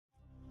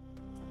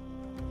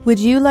Would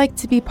you like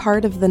to be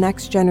part of the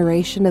next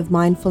generation of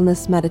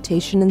mindfulness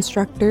meditation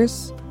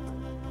instructors?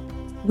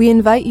 We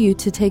invite you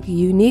to take a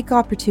unique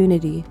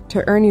opportunity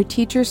to earn your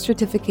teacher's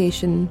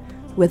certification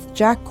with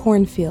Jack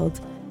Cornfield,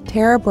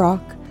 Tara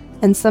Brock,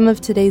 and some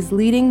of today's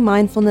leading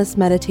mindfulness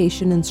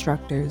meditation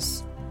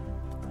instructors.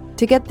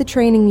 To get the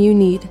training you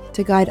need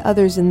to guide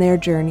others in their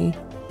journey,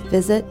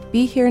 visit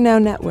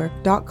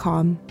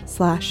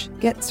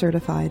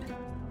BeHereNowNetwork.com/getcertified.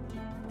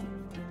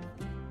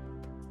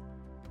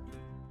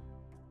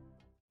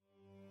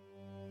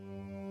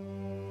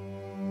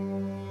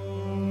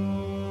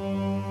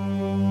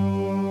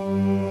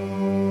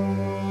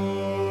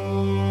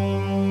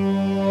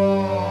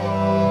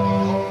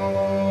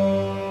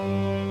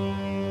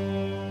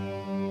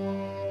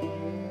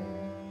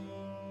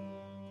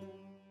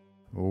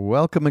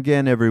 Welcome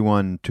again,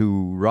 everyone,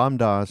 to Ram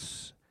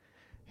Dass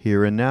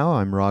Here and Now.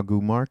 I'm Raghu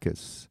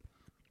Marcus.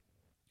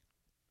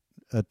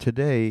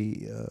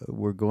 Today,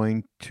 we're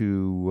going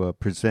to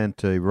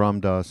present a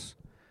Ram Dass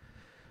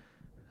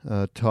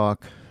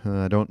talk.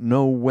 I don't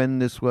know when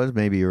this was,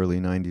 maybe early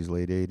 90s,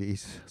 late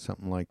 80s,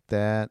 something like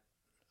that.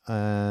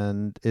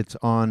 And it's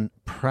on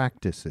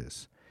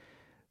practices.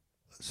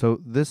 So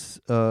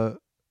this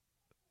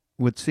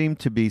would seem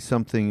to be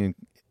something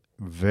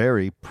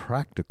very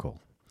practical.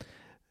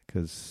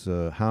 Because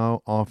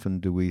how often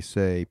do we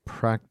say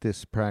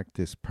practice,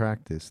 practice,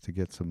 practice to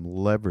get some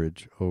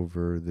leverage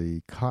over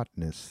the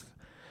caughtness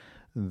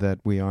that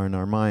we are in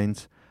our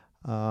minds?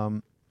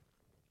 But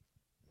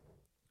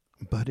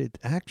it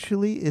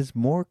actually is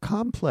more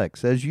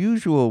complex, as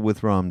usual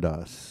with Ram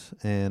Dass.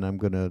 And I'm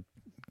going to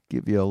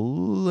give you a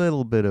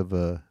little bit of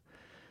a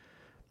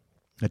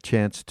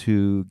chance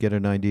to get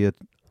an idea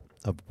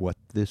of what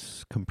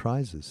this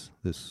comprises,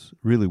 this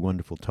really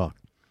wonderful talk.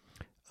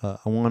 I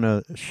want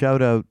to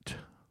shout out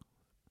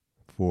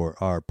for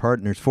our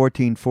partners,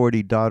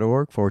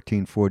 1440.org,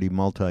 1440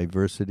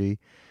 Multiversity,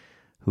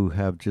 who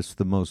have just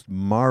the most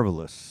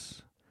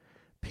marvelous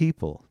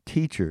people,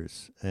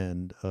 teachers,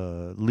 and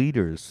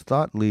leaders,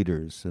 thought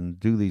leaders, and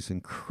do these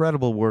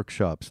incredible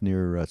workshops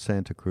near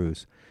Santa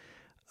Cruz.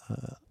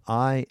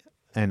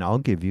 I'll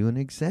give you an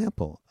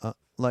example.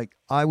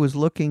 I was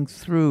looking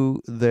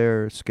through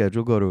their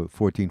schedule. Go to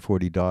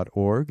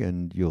 1440.org,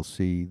 and you'll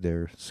see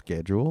their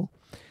schedule.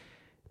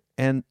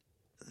 And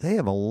they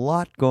have a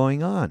lot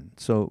going on.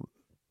 So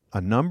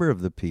a number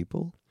of the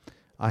people,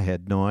 I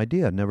had no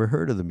idea. I'd never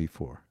heard of them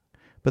before.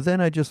 But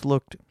then I just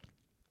looked,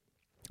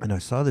 and I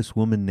saw this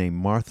woman named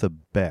Martha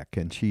Beck,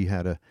 and she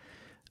had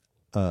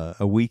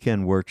a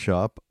weekend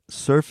workshop,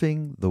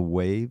 Surfing the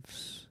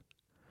Waves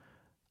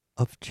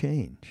of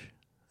Change.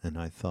 And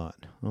I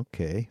thought,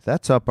 okay,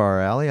 that's up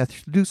our alley. I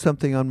should do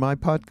something on my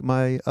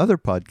other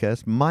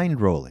podcast,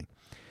 Mind Rolling.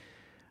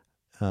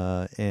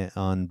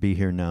 On Be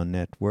Here Now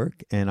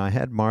Network, and I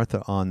had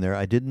Martha on there.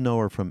 I didn't know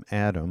her from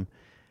Adam,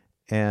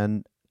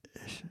 and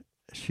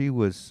she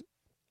was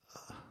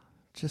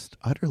just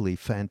utterly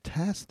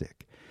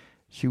fantastic.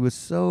 She was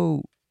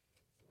so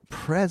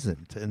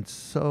present and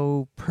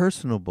so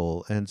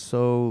personable and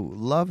so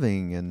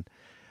loving, and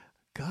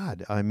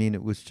God, I mean,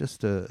 it was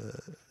just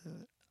a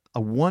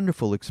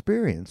wonderful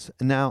experience.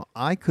 Now,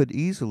 I could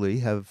easily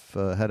have,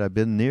 had I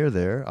been near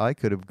there, I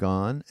could have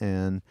gone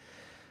and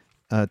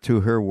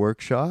to her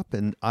workshop,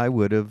 and I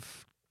would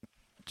have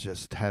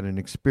just had an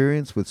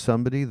experience with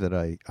somebody that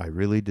I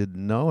really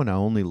didn't know, and I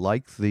only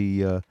liked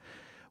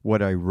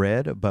what I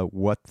read about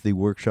what the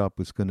workshop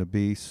was going to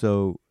be.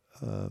 So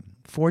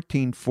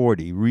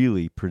 1440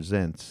 really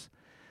presents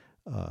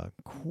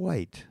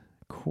quite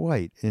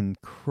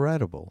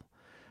incredible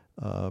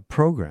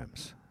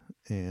programs,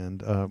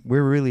 and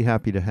we're really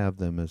happy to have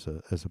them as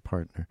a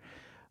partner.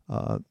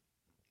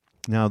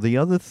 Now, the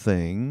other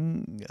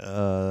thing,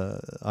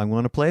 I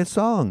want to play a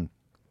song.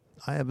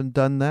 I haven't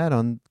done that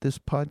on this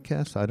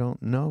podcast, I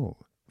don't know,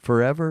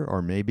 forever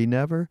or maybe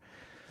never.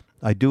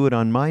 I do it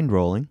on Mind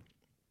Rolling.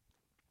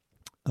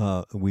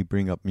 We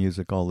bring up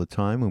music all the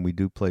time when we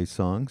do play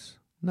songs.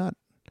 I'm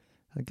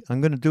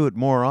going to do it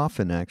more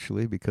often,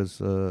 actually,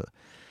 because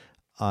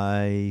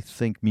I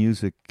think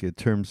music, in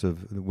terms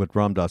of what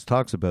Ram Dass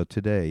talks about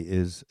today,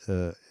 is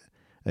a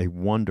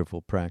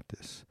wonderful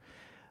practice.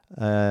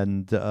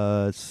 And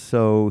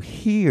so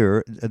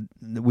here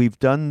we've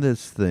done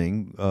this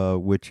thing,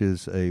 which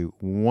is a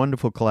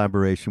wonderful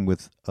collaboration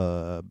with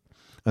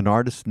an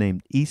artist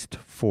named East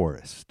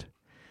Forest.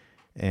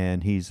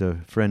 And he's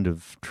a friend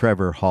of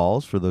Trevor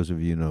Hall's, for those of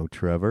you who know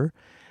Trevor.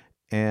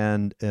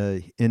 And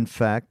in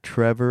fact,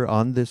 Trevor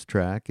on this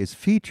track is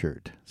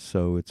featured.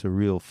 So it's a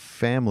real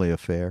family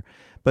affair.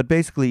 But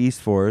basically,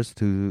 East Forest,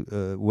 who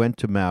went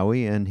to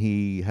Maui, and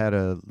he had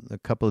a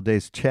couple of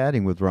days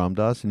chatting with Ram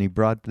Dass, and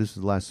this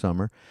is last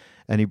summer,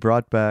 and he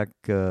brought back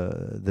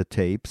the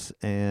tapes,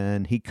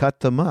 and he cut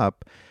them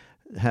up,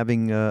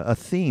 having a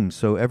theme.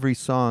 So every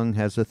song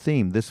has a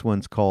theme. This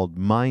one's called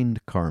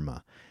Mind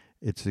Karma.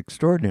 It's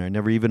extraordinary. I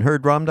never even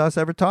heard Ram Dass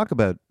ever talk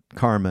about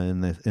karma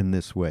in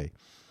this way.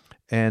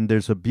 And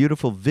there's a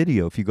beautiful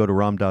video. If you go to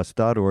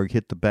ramdass.org,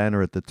 hit the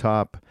banner at the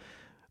top,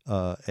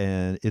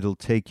 and it'll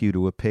take you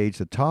to a page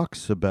that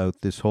talks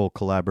about this whole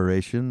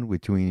collaboration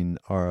between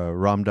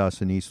Ram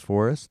Dass and East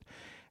Forest.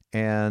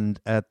 And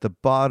at the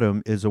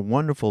bottom is a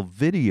wonderful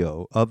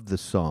video of the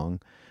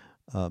song,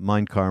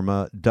 Mind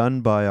Karma,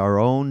 done by our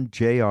own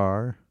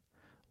J.R.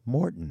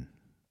 Morton.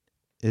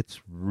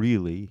 It's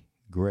really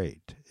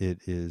great. It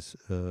is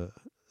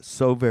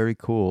so very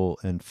cool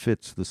and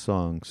fits the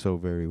song so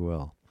very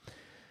well.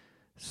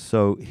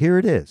 So here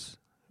it is.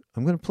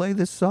 I'm going to play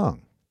this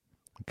song.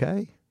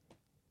 Okay?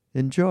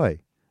 Enjoy.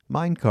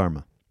 Mind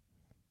Karma.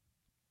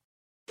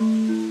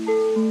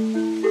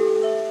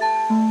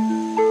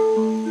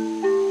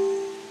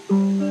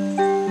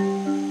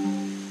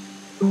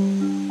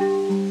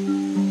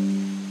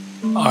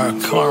 Our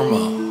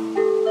karma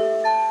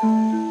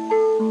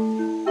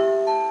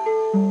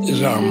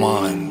is our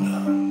mind.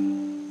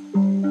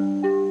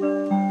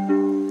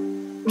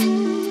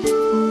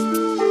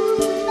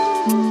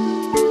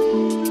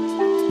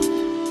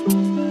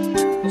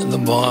 And the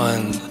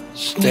mind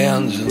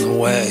stands in the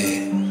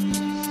way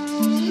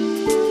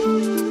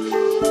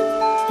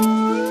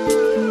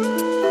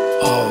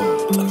of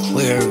a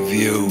clear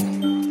view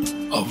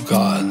of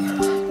God.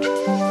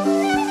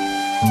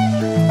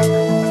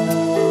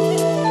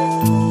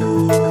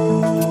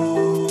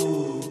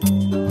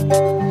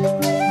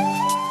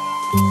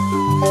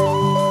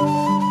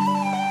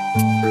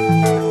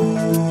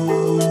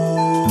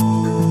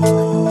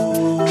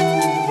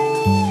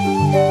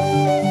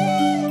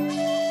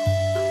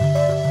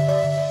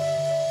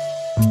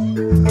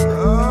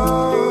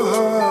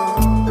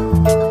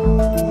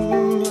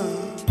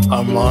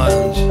 Our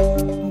minds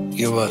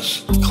give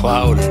us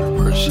clouded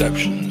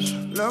perceptions.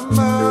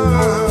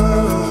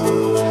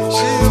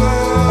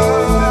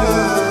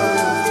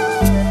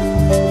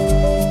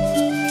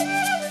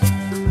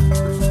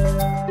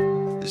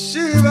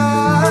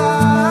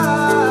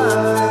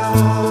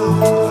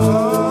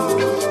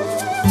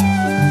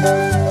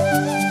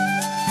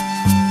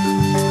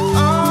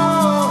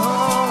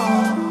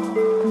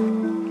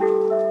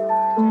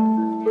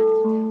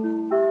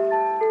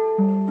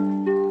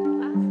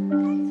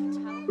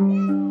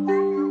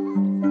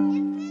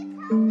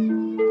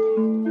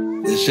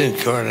 This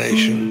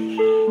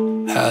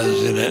incarnation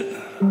has in it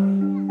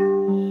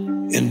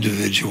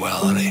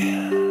individuality.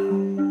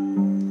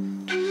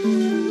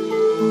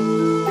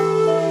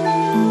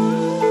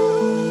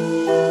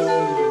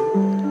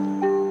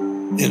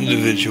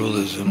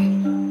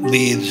 Individualism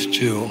leads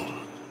to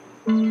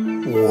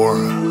war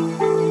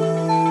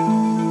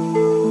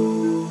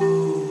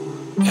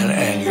and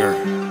anger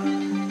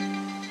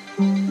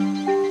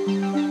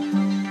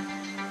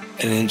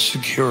and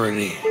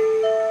insecurity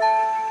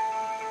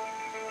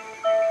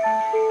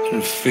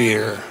and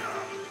fear.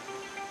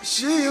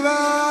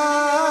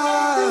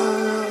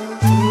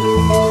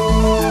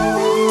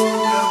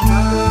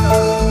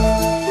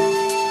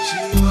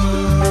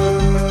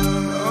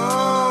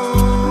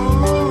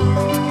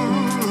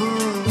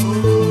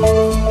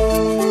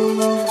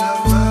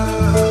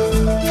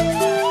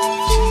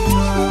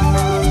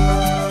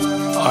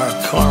 Our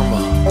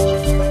karma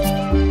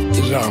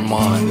is our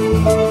mind.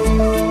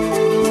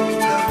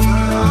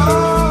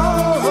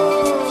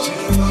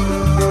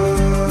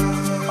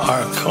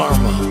 Our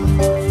karma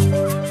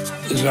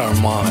is our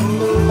mind.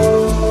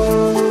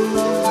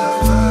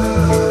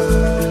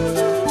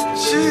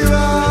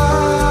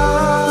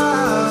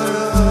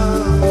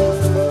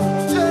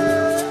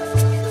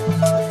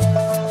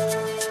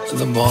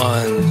 The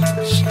mind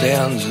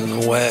stands in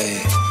the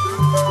way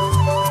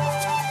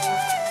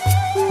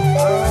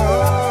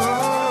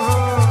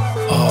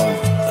of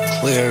a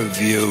clear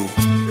view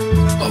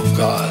of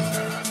God.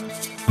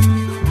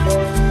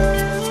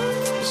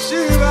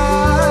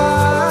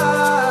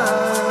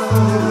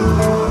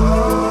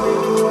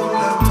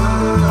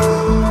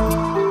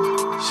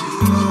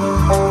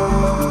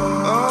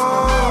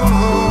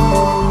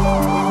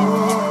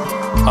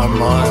 Our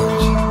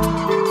minds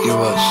give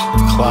us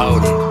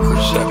clouded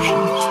perceptions.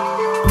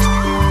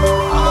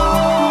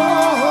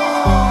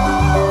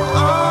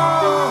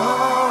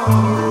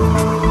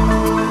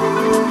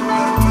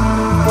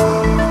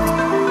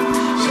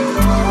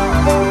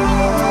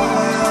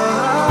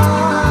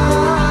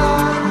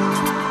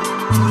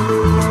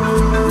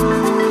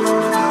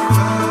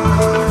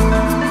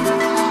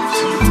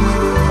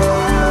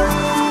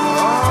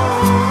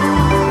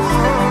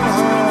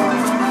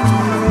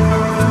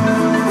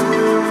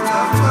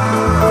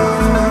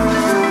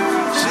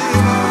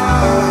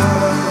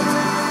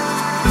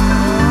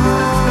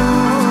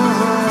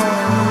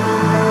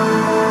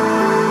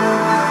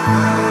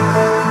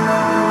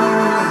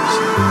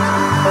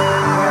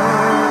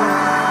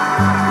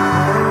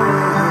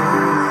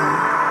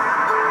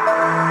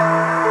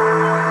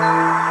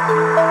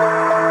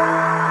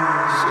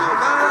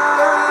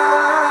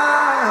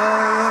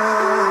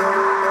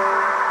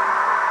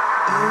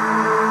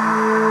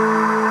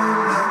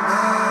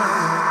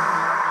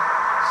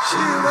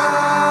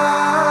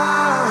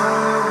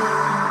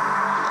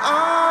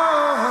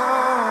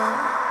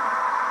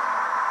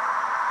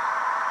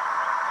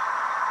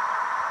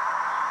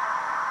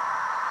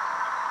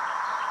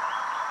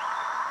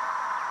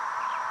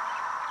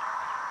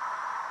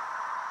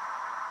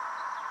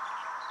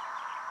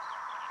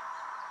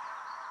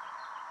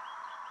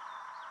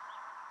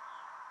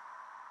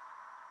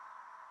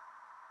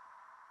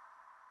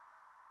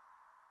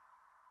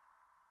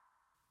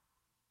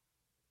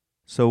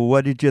 So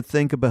what did you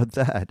think about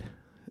that?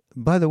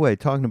 By the way,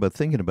 talking about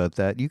thinking about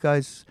that, you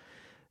guys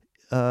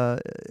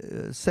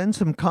send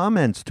some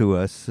comments to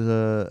us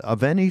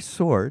of any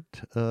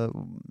sort.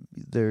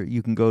 There,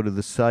 you can go to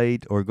the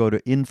site or go to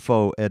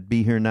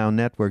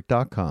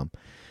info@BeHereNowNetwork.com.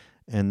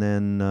 And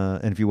then,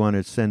 and if you want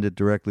to send it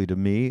directly to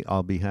me,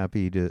 I'll be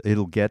happy to,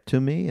 it'll get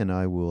to me and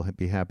I will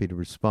be happy to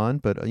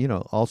respond. But,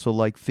 also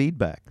like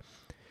feedback.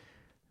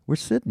 We're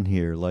sitting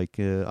here like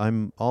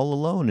I'm all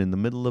alone in the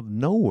middle of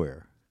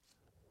nowhere.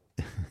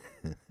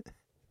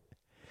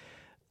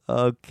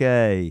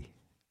 Okay.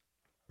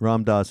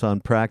 Ram Dass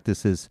on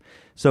practices.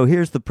 So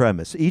here's the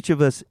premise. Each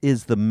of us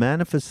is the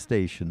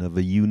manifestation of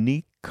a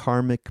unique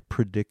karmic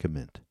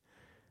predicament.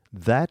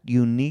 That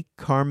unique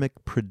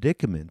karmic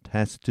predicament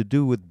has to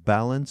do with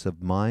balance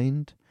of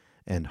mind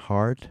and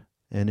heart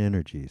and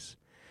energies.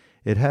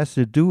 It has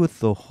to do with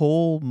the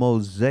whole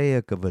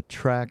mosaic of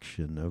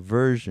attraction,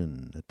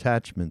 aversion,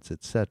 attachments,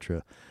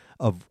 etc.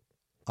 of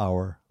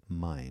our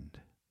mind.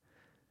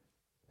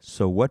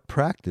 So what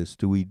practice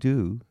do we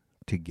do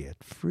to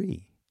get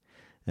free?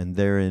 And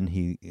therein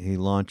he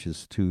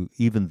launches to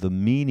even the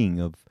meaning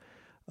of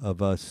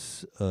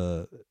us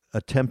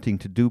attempting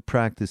to do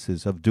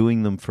practices, of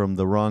doing them from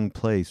the wrong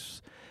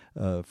place,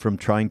 from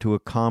trying to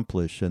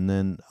accomplish, and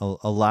then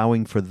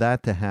allowing for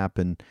that to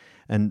happen,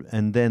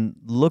 and then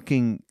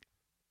looking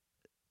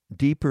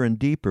deeper and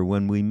deeper.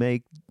 When we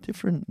make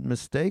different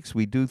mistakes,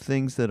 we do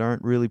things that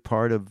aren't really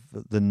part of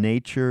the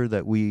nature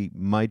that we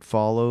might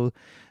follow.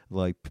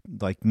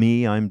 Like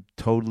me, I'm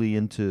totally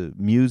into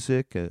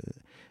music,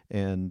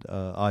 and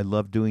I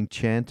love doing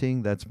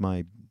chanting. That's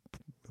my,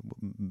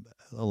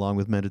 along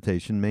with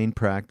meditation, main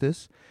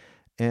practice.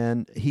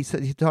 And he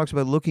talks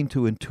about looking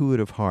to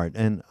intuitive heart,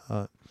 and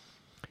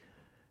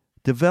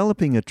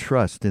developing a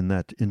trust in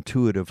that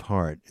intuitive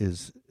heart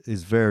is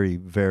very,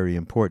 very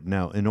important.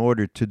 Now, in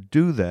order to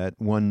do that,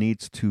 one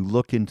needs to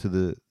look into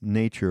the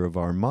nature of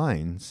our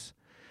minds,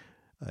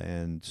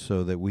 and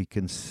so that we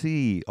can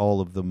see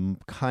all of the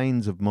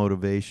kinds of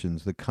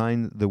motivations,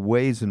 the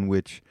ways in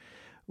which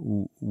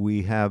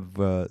we have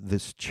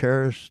this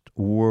cherished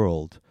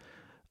world,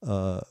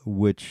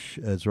 which,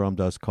 as Ram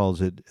Dass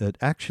calls it,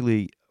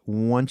 actually,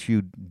 once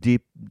you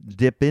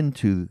dip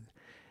into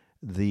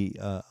the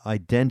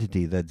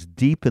identity that's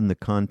deep in the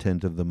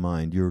content of the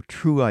mind, your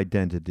true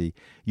identity,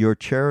 your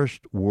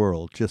cherished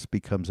world just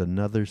becomes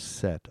another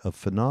set of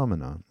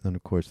phenomena. And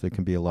of course, there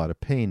can be a lot of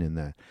pain in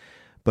that.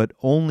 But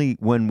only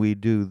when we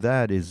do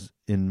that is,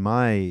 in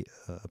my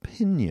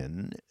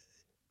opinion,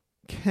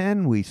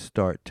 can we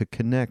start to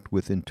connect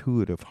with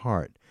intuitive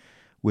heart,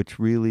 which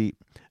really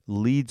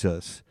leads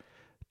us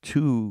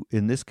to,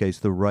 in this case,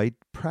 the right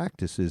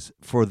practices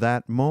for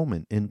that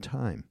moment in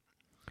time.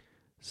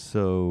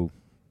 So,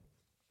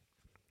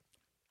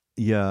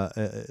 yeah,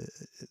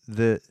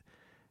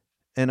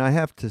 and I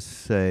have to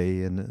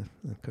say, and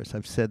of course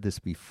I've said this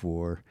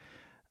before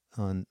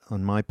on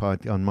my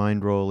podcast, on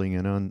Mind Rolling,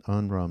 and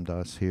on Ram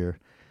Dass here.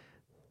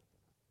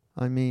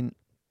 I mean,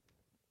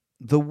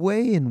 the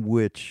way in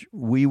which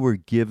we were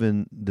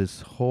given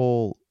this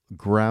whole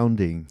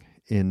grounding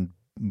in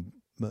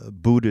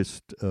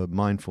Buddhist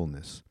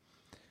mindfulness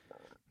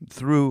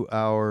through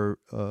our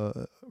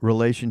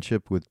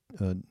relationship with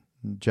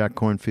Jack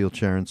Kornfield,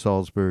 Sharon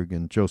Salzberg,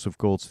 and Joseph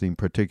Goldstein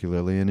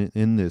particularly. And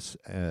in this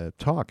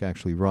talk,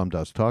 actually, Ram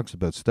Dass talks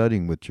about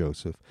studying with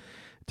Joseph.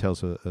 It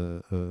tells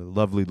a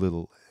lovely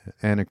little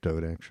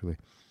anecdote, actually.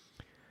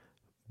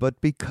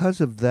 But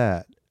because of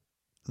that,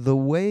 the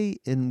way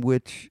in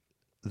which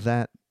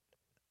that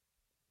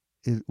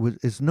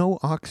is no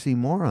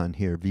oxymoron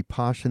here,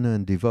 vipassana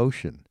and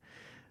devotion,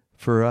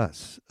 for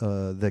us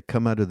that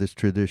come out of this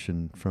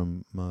tradition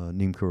from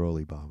Neem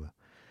Karoli Baba.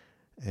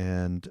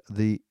 And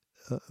the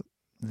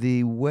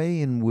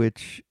way in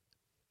which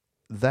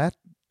that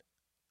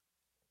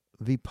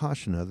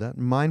vipassana, that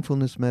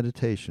mindfulness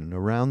meditation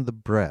around the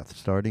breath,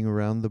 starting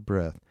around the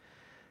breath,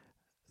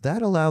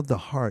 that allowed the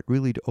heart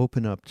really to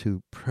open up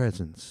to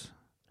presence.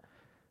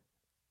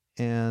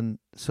 And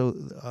so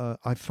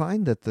I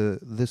find that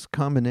this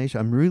combination,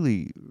 I'm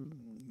really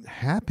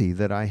happy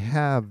that I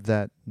have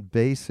that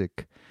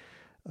basic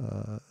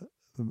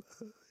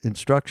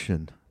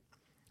instruction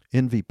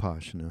in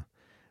vipassana.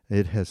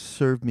 It has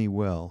served me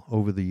well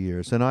over the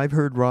years. And I've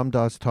heard Ram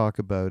Dass talk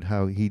about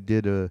how he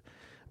did a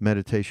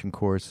meditation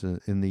course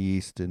in the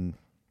East, in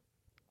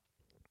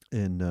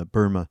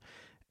Burma,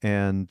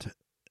 and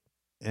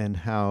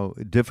how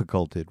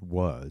difficult it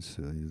was.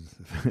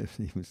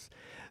 He was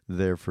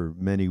there for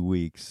many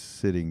weeks,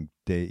 sitting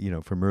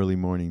from early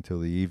morning till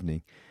the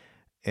evening,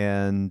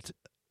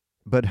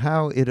 but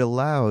how it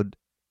allowed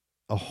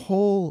a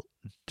whole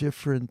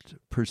different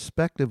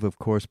perspective, of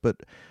course,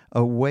 but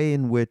a way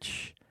in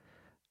which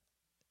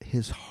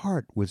his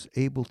heart was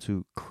able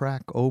to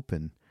crack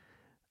open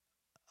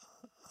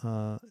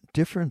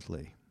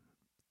differently,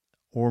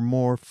 or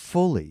more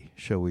fully,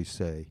 shall we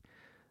say,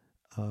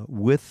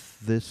 with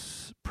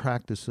this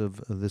practice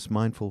of this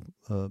mindful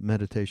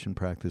meditation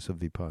practice of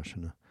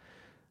vipassana.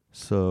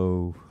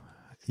 So,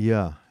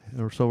 yeah.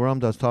 So Ram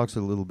Dass talks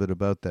a little bit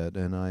about that,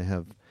 and I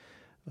have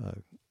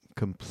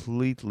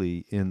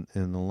completely in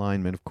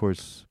alignment. Of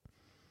course,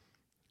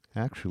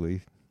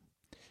 actually,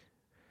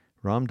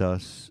 Ram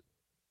Dass,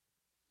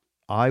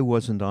 I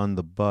wasn't on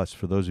the bus.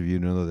 For those of you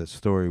who know that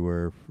story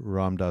where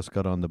Ram Dass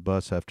got on the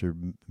bus after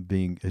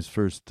being his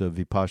first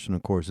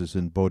Vipassana courses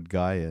in Bodh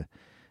Gaya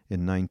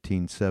in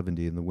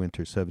 1970, in the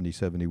winter,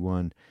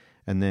 70-71,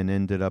 and then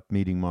ended up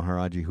meeting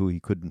Maharaji, who he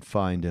couldn't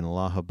find in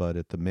Allahabad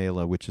at the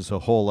Mela, which is a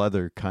whole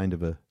other kind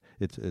of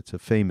it's a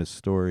famous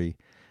story.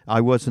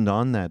 I wasn't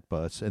on that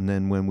bus, and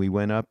then when we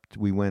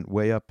went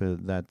way up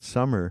that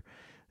summer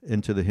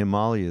into the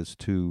Himalayas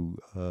to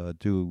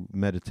do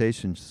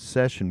meditation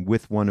session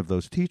with one of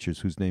those teachers,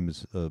 whose name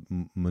is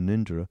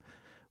Munindra.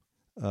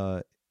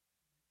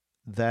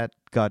 That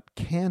got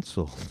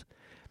canceled,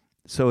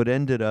 so it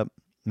ended up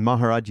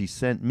Maharaji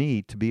sent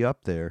me to be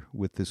up there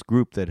with this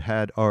group that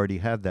had already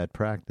had that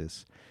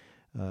practice,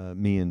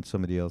 me and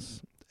somebody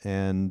else,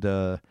 and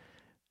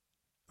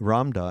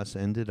Ram Dass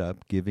ended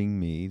up giving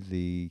me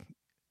the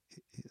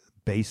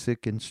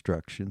basic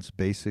instructions,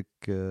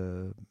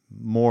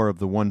 more of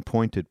the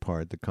one-pointed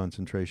part, the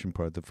concentration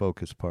part, the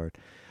focus part,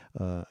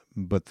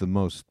 but the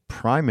most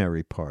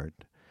primary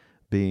part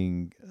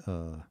being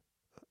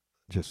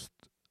just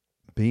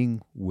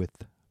being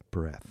with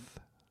breath.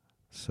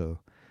 So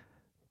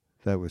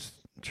that was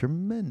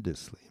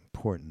tremendously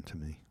important to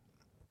me.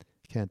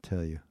 Can't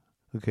tell you.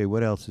 Okay,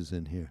 what else is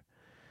in here?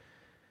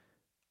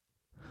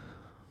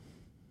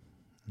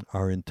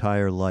 Our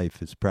entire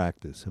life is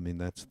practice. I mean,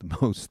 that's the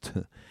most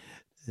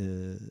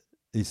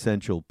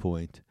essential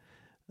point.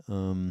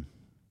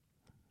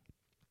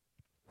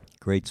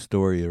 Great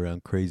story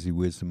around crazy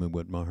wisdom and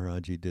what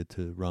Maharaji did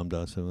to Ram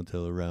Dass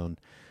until around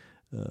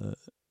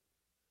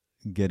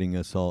getting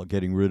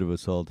rid of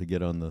us all to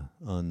get on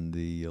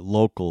the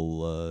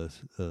local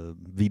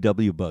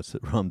VW bus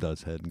that Ram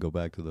Dass had and go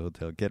back to the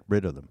hotel. Get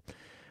rid of them.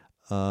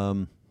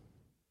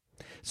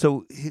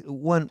 So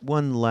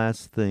one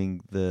last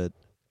thing that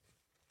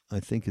I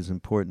think is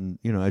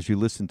important, as you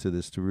listen to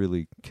this, to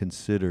really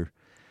consider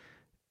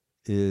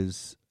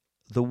is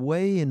the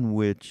way in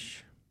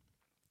which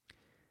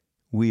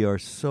we are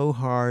so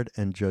hard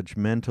and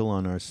judgmental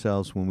on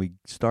ourselves when we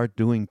start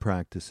doing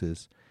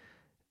practices,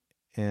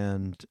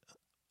 and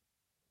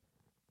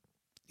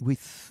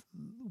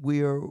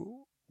we are,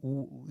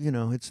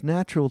 it's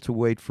natural to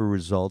wait for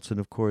results, and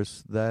of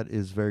course that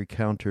is very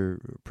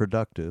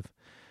counterproductive.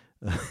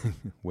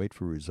 Wait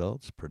for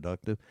results,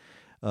 productive,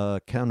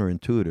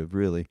 counterintuitive,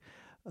 really.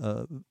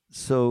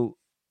 So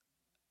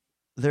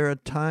there are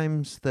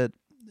times that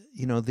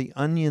the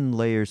onion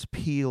layers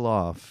peel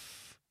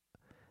off,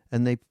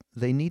 and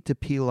they need to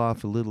peel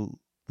off a little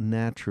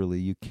naturally.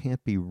 You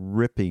can't be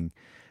ripping.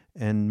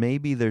 And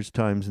maybe there's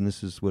times, and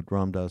this is what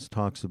Ram Dass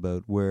talks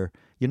about, where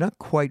you're not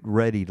quite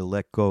ready to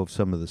let go of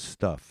some of the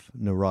stuff,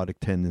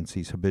 neurotic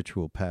tendencies,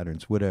 habitual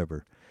patterns,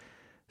 whatever.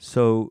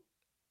 So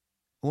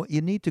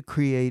you need to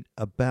create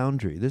a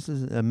boundary. This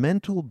is a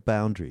mental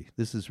boundary.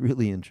 This is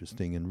really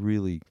interesting and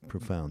really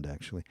profound,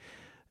 actually.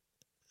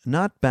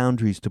 Not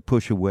boundaries to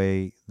push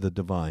away the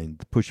divine,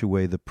 to push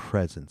away the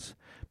presence,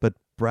 but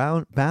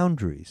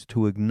boundaries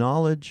to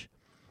acknowledge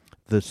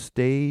the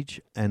stage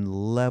and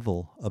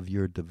level of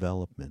your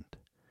development.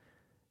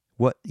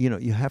 What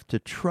you have to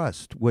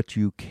trust what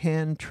you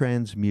can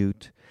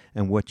transmute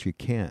and what you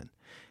can,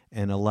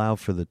 and allow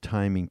for the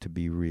timing to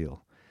be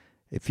real.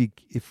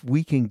 If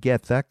we can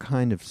get that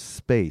kind of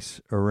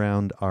space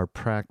around our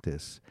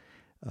practice,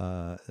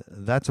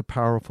 that's a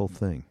powerful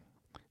thing,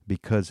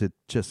 because it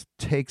just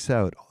takes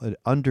out, it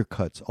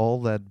undercuts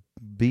all that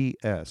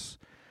BS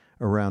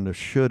around a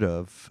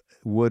should've,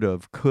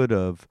 would've,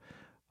 could've,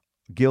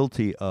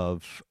 guilty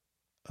of,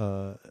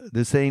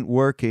 this ain't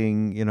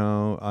working,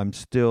 I'm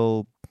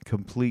still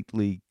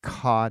completely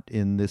caught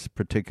in this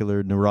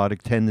particular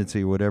neurotic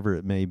tendency or whatever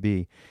it may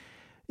be.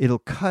 It'll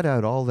cut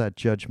out all that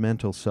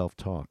judgmental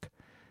self-talk.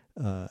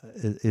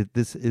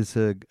 This is,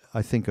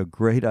 I think, a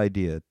great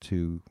idea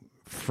to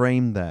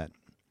frame that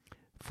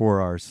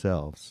for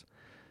ourselves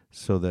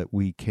so that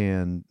we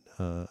can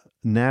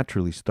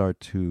naturally start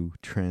to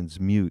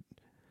transmute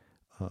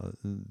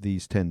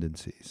these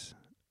tendencies.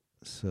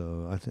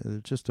 So I think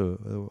it's just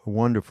a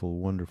wonderful,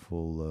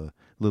 wonderful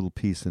little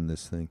piece in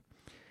this thing.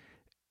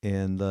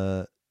 And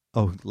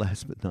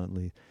last but not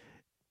least,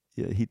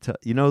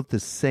 the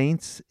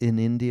saints in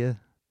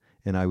India,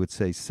 and I would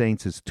say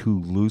saints is too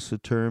loose a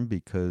term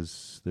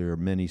because there are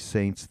many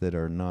saints that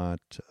are not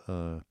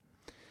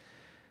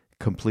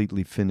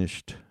completely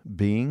finished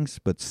beings,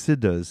 but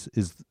siddhas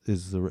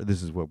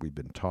this is what we've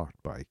been taught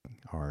by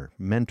our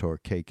mentor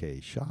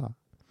K.K. Shah.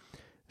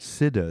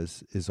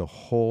 Siddhas is a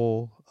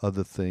whole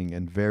other thing,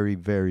 and very,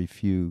 very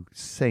few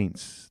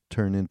saints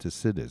turn into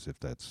siddhas, if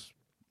that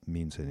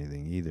means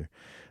anything either.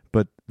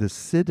 But the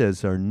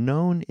siddhas are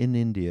known in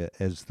India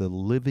as the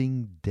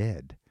living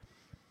dead.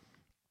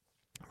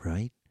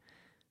 Right?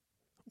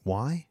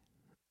 Why?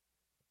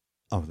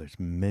 Oh, there's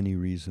many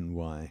reasons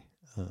why.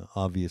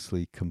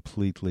 Obviously,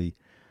 completely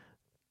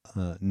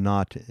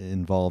not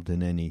involved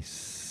in any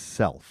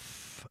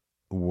self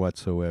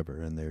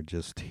whatsoever, and they're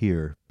just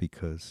here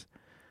because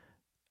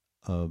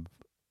of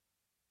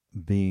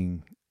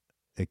being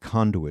a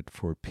conduit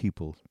for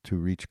people to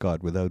reach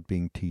God without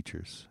being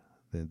teachers.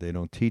 They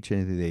don't teach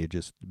anything, they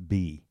just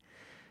be.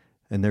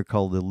 And they're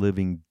called the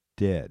living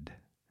dead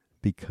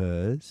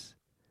because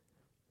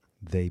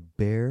they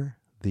bear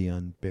the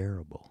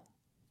unbearable.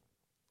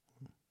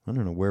 I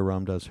don't know where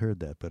Ram Dass heard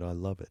that, but I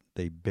love it.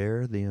 They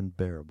bear the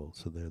unbearable,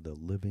 so they're the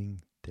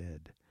living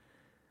dead.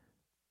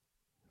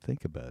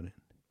 Think about it.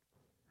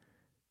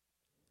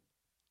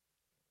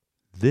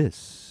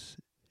 This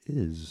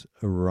is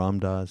Ram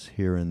Dass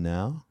Here and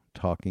Now,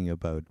 talking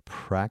about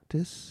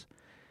practice,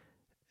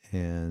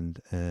 and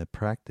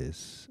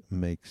practice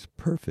makes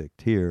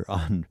perfect here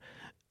on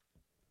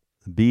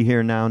Be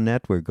Here Now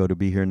Network. Go to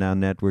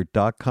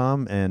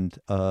BeHereNowNetwork.com, and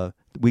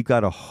we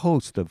got a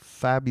host of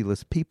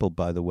fabulous people,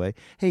 by the way.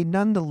 Hey,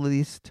 none the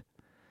least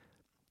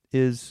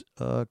is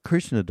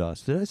Krishna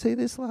Das. Did I say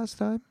this last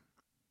time?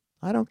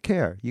 I don't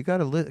care. You got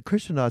to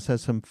Krishna Das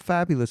has some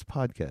fabulous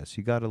podcasts.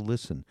 You got to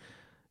listen.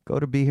 Go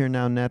to Be Here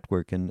Now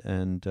Network,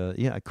 and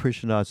yeah,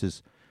 Krishna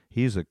Das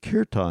he's a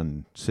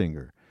kirtan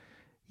singer.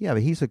 Yeah,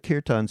 but he's a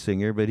kirtan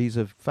singer, but he's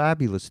a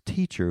fabulous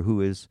teacher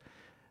who is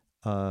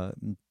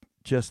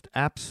just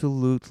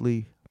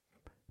absolutely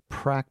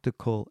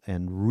practical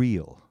and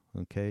real.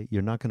 Okay,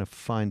 you're not going to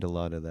find a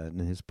lot of that, and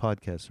his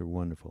podcasts are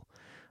wonderful.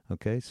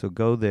 Okay, so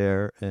go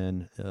there,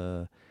 and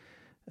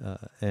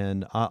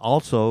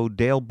also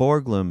Dale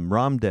Borglum,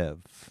 Ramdev,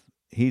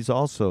 he's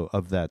also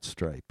of that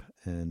stripe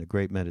and a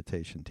great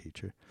meditation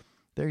teacher.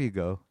 There you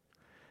go.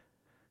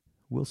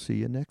 We'll see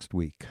you next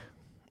week.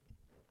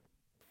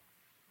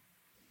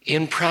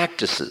 In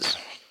practices,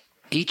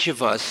 each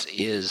of us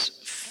is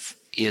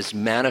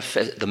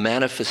the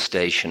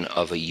manifestation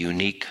of a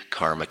unique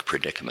karmic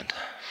predicament.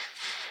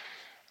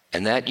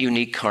 And that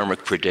unique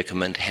karmic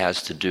predicament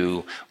has to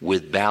do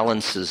with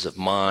balances of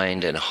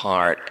mind and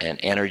heart and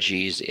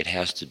energies. It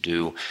has to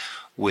do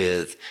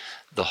with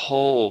the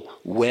whole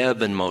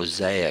web and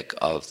mosaic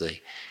of the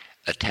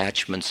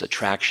attachments,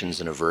 attractions,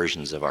 and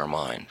aversions of our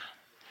mind.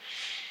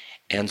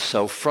 And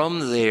so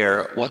from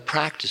there, what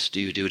practice do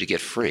you do to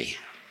get free?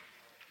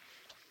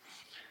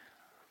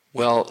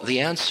 Well, the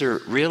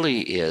answer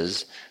really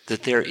is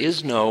that there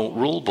is no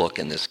rule book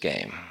in this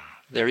game.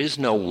 There is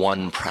no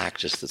one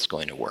practice that's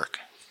going to work.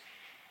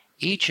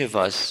 Each of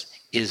us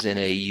is in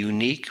a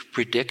unique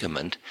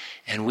predicament,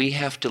 and we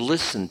have to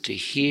listen to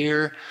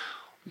hear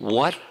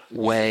what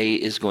way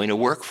is going to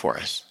work for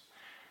us.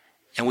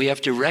 And we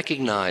have to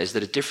recognize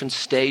that at different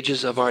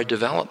stages of our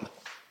development,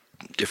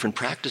 different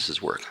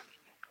practices work.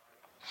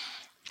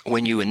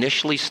 When you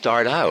initially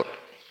start out,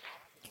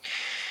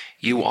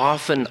 you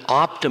often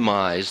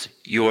optimize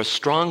your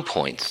strong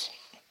points.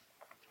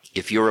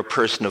 If you're a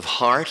person of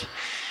heart,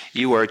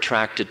 you are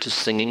attracted to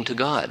singing to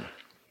God.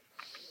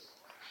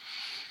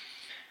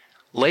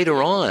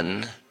 Later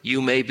on,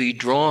 you may be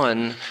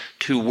drawn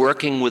to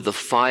working with the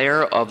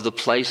fire of the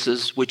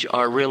places which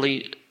are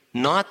really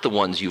not the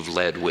ones you've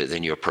led with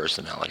in your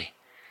personality.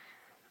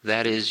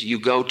 That is, you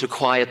go to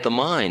quiet the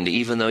mind,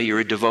 even though you're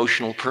a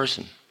devotional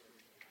person.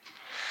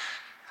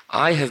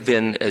 I have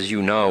been, as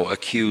you know,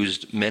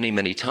 accused many,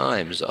 many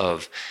times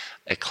of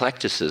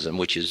eclecticism,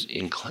 which is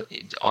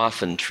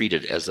often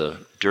treated as a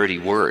dirty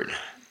word.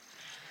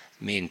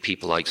 I mean,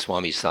 people like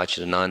Swami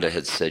Satchidananda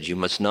had said, you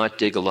must not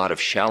dig a lot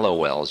of shallow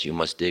wells, you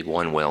must dig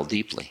one well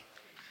deeply.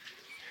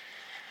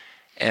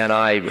 And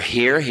I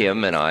hear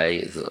him, and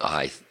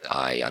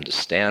I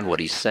understand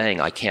what he's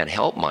saying. I can't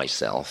help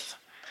myself.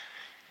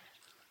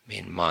 I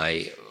mean,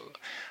 my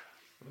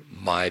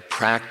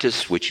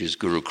practice, which is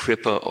Guru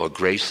Kripa or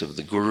grace of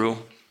the Guru,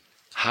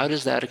 how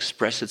does that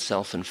express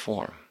itself in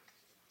form?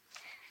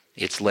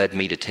 It's led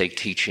me to take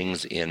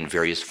teachings in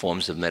various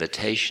forms of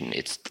meditation.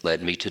 It's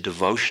led me to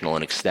devotional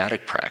and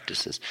ecstatic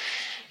practices.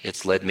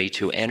 It's led me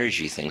to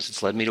energy things.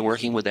 It's led me to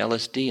working with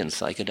LSD and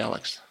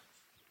psychedelics.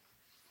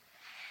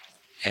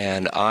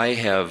 And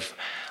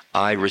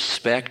I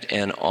respect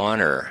and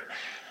honor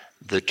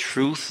the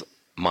truth,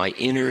 my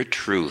inner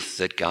truth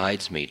that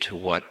guides me to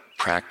what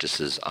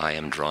practices I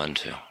am drawn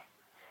to.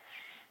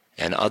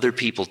 And other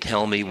people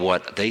tell me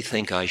what they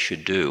think I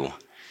should do,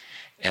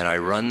 and I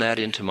run that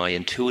into my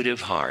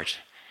intuitive heart,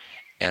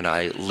 and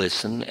I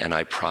listen and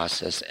I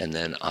process, and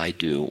then I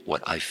do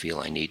what I feel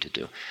I need to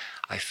do.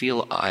 I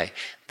feel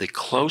the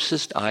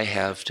closest I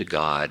have to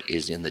God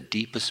is in the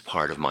deepest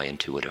part of my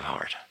intuitive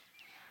heart.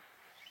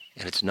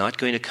 And it's not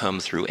going to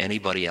come through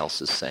anybody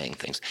else's saying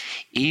things.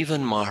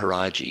 Even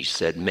Maharaji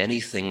said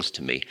many things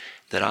to me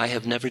that I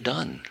have never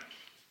done.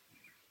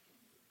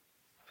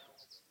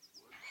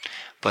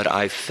 But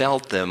I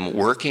felt them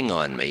working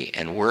on me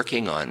and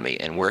working on me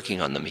and working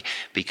on me,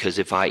 because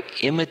if I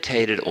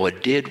imitated or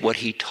did what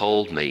he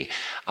told me,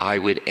 I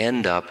would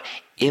end up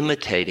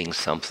imitating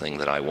something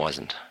that I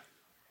wasn't.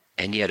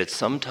 And yet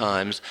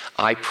sometimes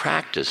I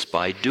practice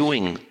by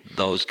doing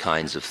those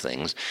kinds of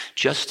things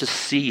just to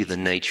see the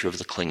nature of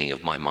the clinging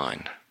of my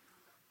mind.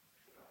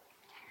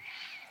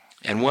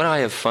 And what I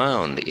have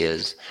found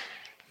is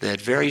that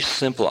very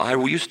simple, I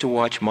used to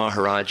watch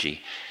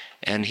Maharaji,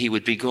 And he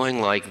would be going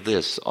like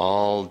this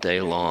all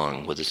day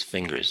long with his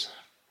fingers.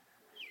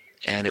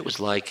 And it was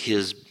like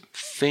his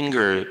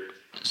fingers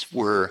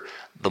were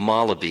the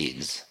mala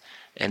beads.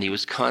 And he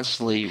was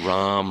constantly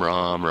Ram,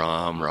 Ram,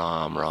 Ram,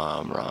 Ram,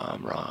 Ram,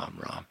 Ram, Ram,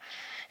 Ram.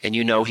 And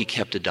you know he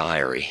kept a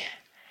diary.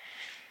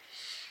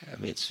 I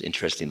mean, it's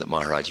interesting that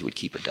Maharaji would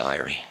keep a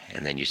diary.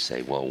 And then you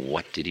say, well,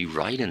 what did he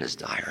write in his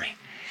diary?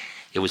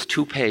 It was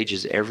 2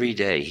 pages every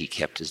day he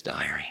kept his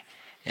diary.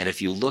 And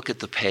if you look at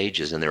the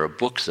pages, and there are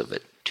books of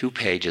it, 2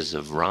 pages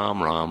of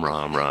Ram, Ram,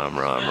 Ram, Ram,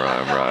 Ram,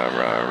 Ram, Ram,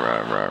 Ram,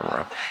 Ram, Ram,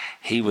 Ram.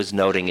 He was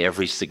noting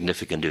every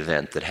significant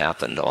event that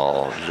happened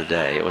all the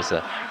day. It was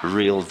a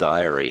real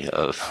diary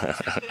of...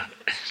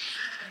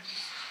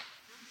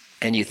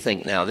 And you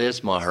think, now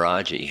there's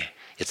Maharaji.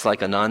 It's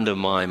like Ananda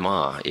Mai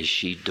Ma. Is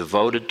she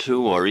devoted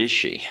to, or is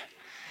she?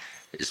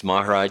 Is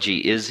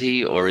Maharaji, is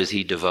he, or is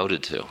he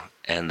devoted to?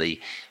 And the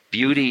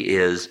beauty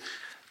is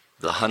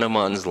the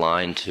Hanuman's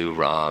line to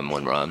Ram,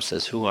 when Ram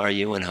says, who are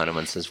you? And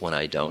Hanuman says, when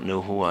I don't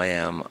know who I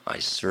am, I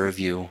serve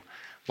you.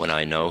 When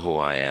I know who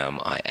I am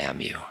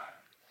you.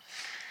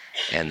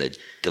 And the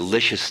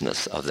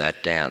deliciousness of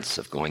that dance,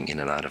 of going in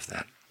and out of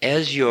that.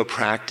 As your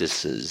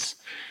practices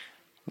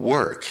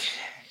work,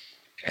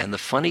 and the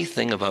funny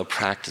thing about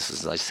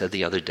practices, as I said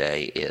the other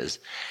day, is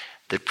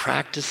that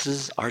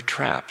practices are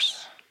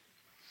traps.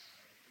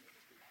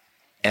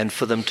 And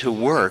for them to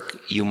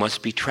work, you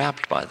must be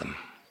trapped by them.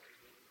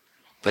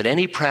 But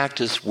any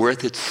practice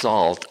worth its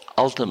salt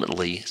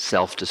ultimately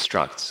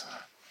self-destructs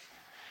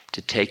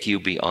to take you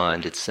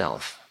beyond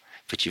itself.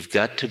 But you've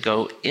got to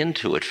go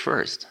into it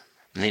first.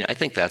 I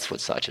think that's what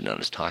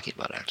Satchidananda is talking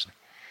about, actually.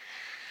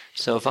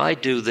 So if I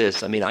do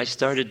this, I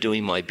started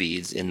doing my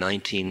beads in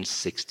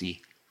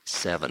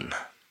 1967.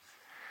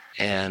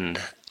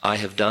 And I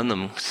have done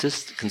them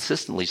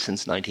consistently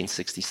since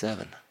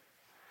 1967.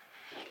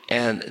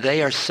 And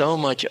they are so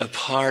much a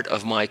part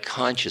of my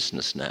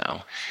consciousness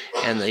now.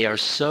 And they are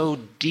so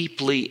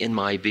deeply in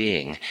my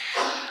being.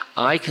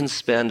 I can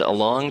spend a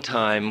long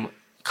time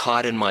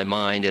caught in my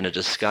mind in a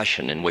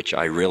discussion in which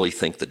I really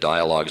think the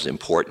dialogue is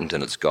important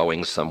and it's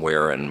going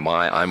somewhere, and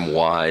I'm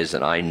wise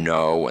and I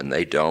know and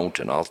they don't,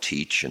 and I'll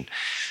teach, and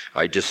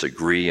I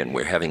disagree, and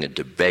we're having a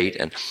debate,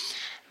 and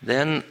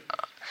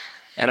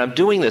I'm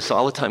doing this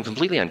all the time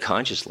completely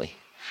unconsciously,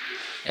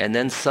 and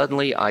then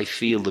suddenly I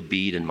feel the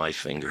bead in my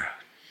finger,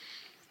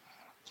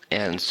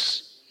 and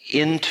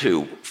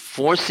into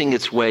forcing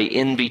its way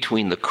in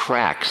between the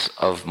cracks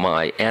of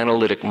my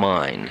analytic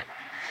mind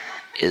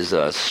is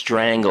a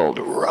strangled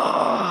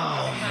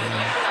Ram.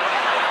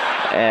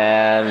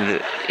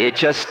 And it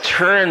just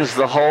turns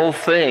the whole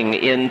thing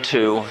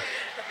into...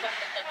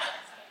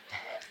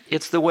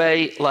 It's the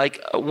way, like,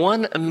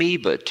 one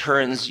amoeba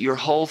turns your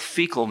whole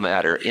fecal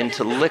matter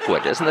into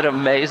liquid. Isn't it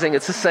amazing?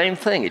 It's the same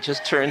thing. It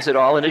just turns it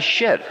all into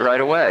shit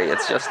right away.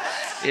 It's just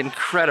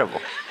incredible.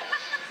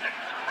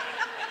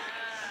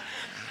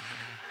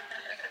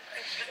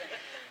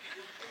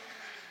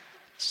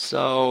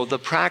 So the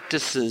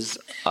practices...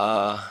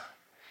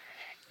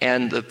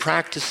 And the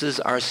practices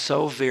are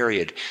so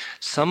varied.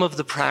 Some of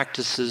the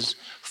practices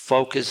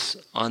focus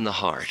on the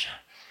heart.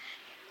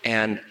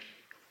 And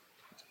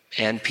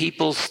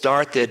people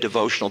start their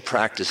devotional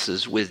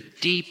practices with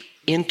deep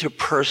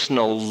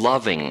interpersonal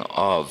loving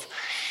of.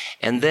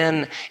 And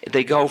then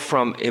they go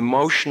from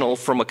emotional,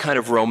 from a kind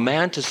of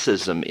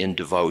romanticism in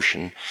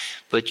devotion.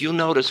 But you'll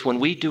notice when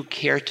we do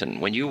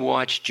kirtan, when you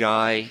watch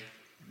Jai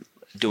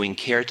doing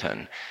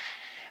kirtan,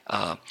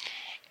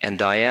 and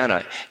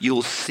Diana,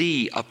 you'll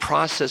see a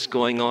process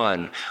going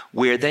on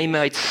where they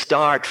might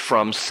start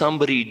from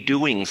somebody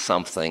doing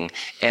something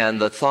and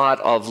the thought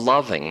of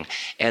loving,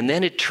 and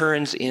then it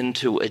turns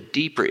into a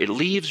deeper, it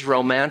leaves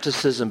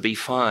romanticism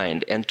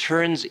behind and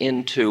turns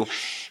into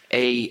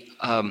a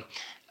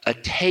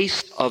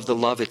taste of the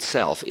love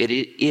itself.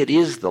 It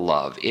is the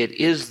love. It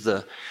is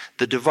the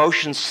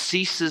devotion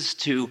ceases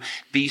to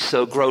be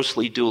so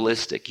grossly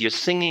dualistic. You're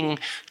singing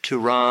to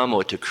Ram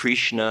or to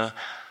Krishna,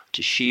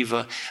 to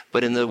Shiva,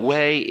 but in the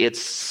way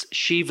it's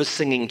Shiva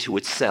singing to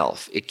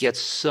itself. It gets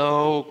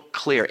so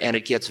clear and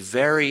it gets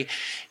very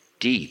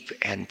deep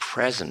and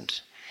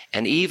present.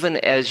 And even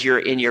as you're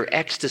in your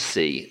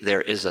ecstasy, there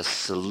is a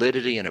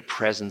solidity and a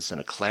presence and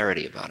a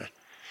clarity about it.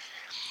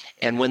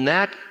 And when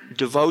that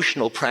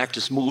devotional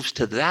practice moves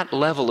to that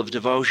level of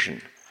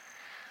devotion,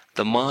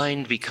 the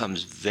mind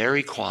becomes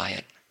very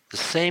quiet. The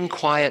same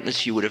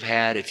quietness you would have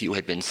had if you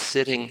had been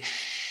sitting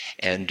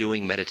and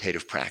doing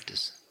meditative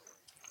practice.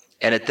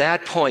 And at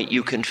that point,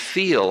 you can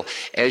feel,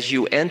 as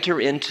you enter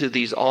into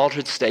these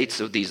altered states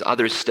of these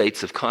other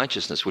states of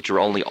consciousness, which are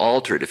only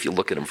altered if you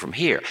look at them from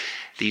here,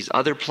 these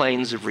other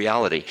planes of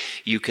reality,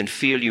 you can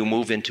feel you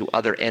move into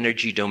other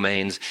energy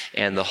domains,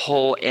 and the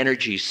whole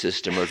energy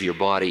system of your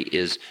body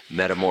is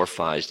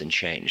metamorphized and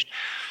changed.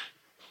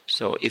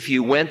 So if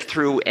you went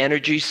through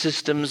energy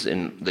systems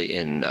in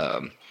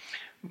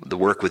the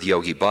work with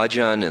Yogi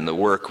Bhajan and the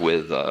work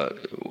with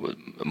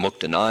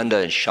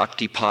Muktananda and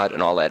Shaktipat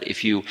and all that,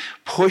 if you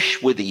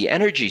push with the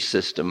energy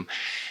system,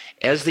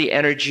 as the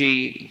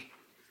energy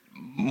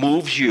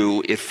moves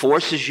you, it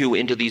forces you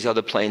into these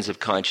other planes of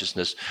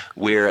consciousness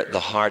where the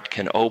heart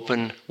can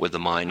open, where the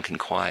mind can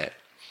quiet.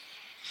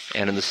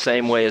 And in the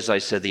same way, as I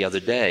said the other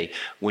day,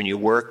 when you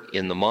work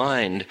in the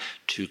mind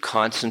to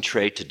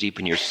concentrate, to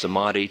deepen your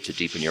samadhi, to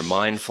deepen your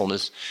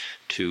mindfulness,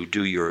 to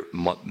do your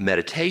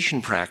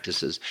meditation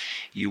practices,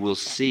 you will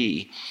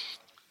see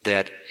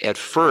that at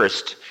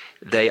first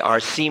they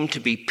seem to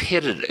be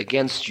pitted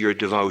against your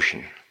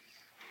devotion,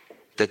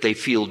 that they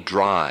feel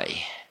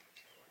dry,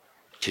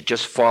 to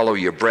just follow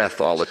your breath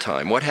all the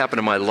time. What happened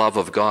to my love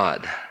of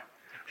God?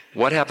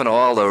 What happened to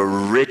all the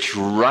rich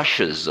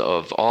rushes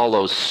of all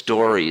those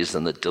stories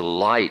and the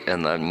delight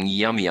and the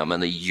yum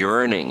and the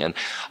yearning, and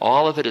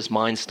all of it is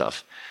mind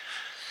stuff.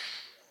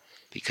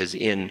 Because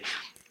in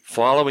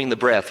following the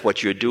breath,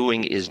 what you're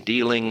doing is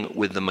dealing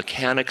with the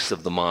mechanics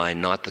of the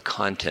mind, not the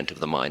content of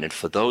the mind. And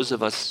for those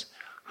of us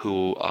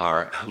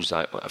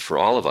for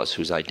all of us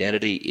whose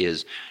identity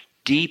is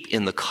deep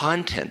in the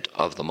content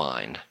of the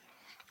mind,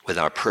 with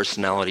our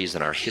personalities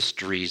and our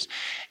histories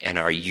and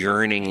our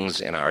yearnings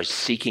and our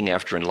seeking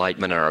after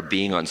enlightenment and our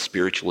being on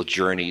spiritual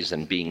journeys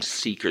and being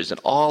seekers and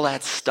all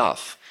that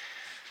stuff,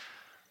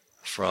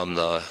 from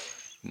the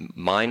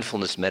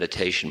mindfulness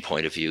meditation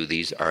point of view,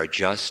 these are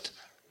just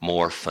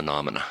more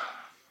phenomena.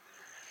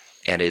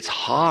 And it's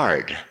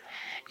hard.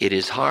 It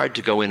is hard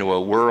to go into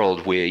a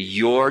world where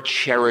your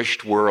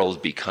cherished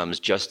world becomes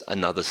just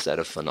another set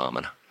of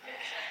phenomena.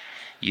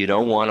 You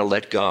don't want to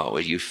let go.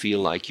 You feel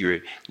like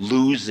you're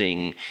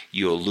losing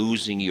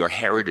your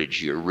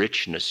heritage, your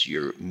richness,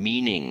 your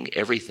meaning,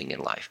 everything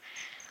in life.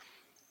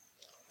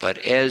 But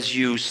as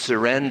you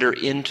surrender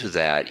into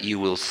that, you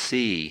will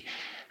see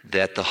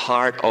that the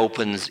heart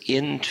opens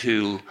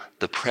into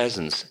the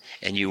presence,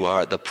 and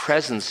the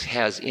presence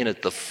has in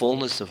it the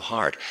fullness of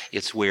heart.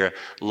 It's where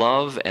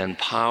love and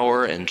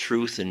power and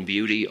truth and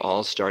beauty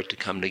all start to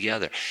come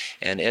together.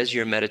 And as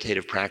your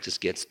meditative practice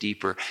gets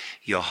deeper,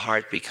 your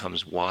heart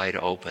becomes wide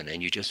open,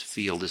 and you just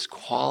feel this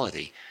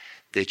quality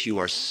that you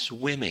are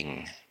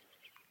swimming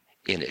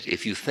in it.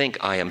 If you think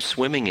I am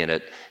swimming in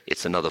it,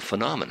 it's another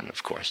phenomenon,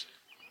 of course.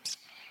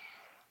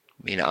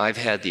 I mean, I've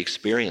had the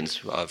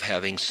experience of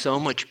having so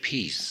much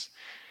peace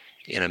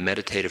in a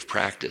meditative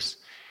practice,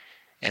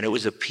 and it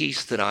was a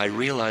peace that I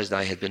realized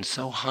I had been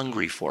so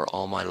hungry for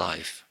all my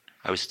life.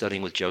 I was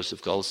studying with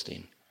Joseph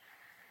Goldstein.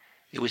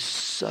 It was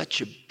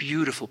such a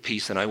beautiful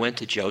peace, and I went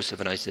to Joseph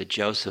and I said,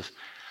 Joseph,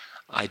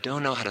 I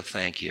don't know how to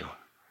thank you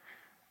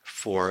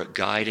for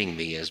guiding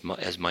me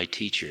as my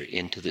teacher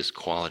into this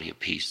quality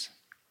of peace.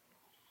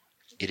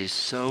 It is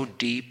so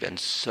deep and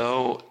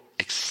so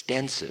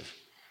extensive.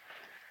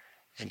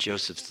 And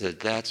Joseph said,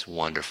 that's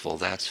wonderful,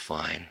 that's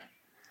fine.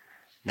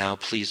 Now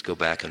please go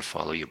back and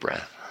follow your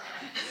breath.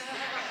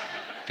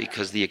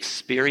 Because the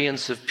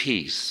experience of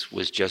peace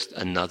was just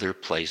another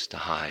place to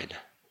hide.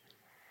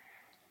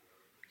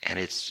 And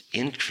it's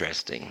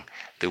interesting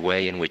the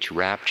way in which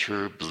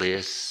rapture,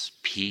 bliss,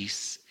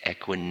 peace,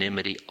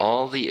 equanimity,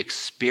 all the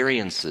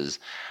experiences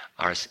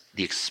are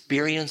the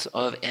experience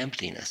of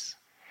emptiness.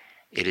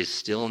 It is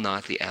still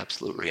not the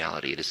absolute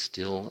reality. It is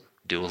still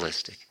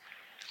dualistic.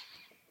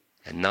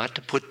 And not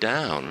to put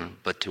down,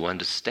 but to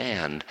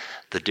understand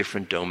the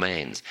different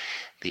domains.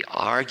 The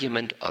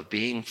argument of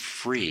being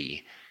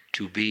free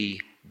to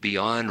be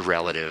beyond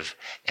relative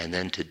and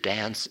then to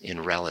dance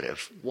in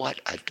relative.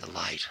 What a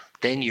delight.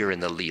 Then you're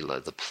in the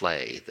Leela, the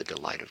play, the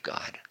delight of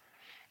God.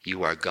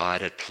 You are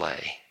God at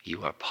play.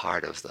 You are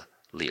part of the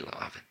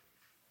Leela of it.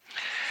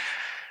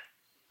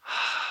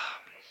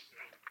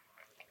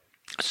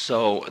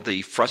 So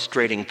the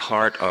frustrating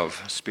part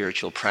of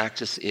spiritual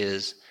practice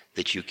is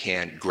that you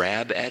can't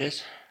grab at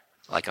it,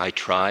 like I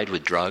tried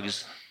with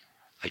drugs.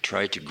 I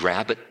tried to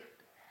grab it,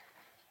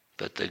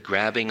 but the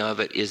grabbing of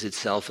it is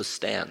itself a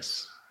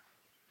stance.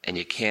 And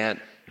you can't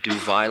do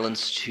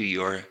violence to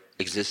your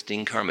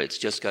existing karma. It's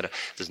just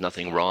there's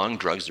nothing wrong.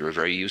 Drugs are a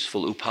very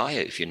useful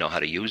upaya if you know how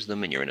to use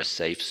them and you're in a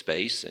safe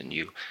space and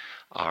you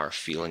are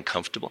feeling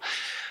comfortable.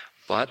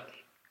 But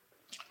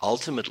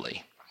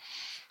ultimately,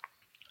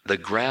 the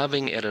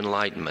grabbing at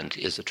enlightenment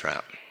is a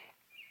trap.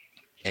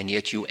 And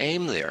yet you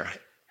aim there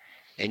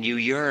and you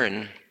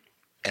yearn,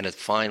 and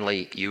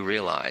finally you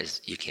realize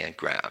you can't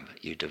grab.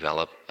 You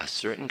develop a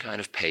certain kind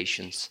of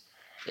patience.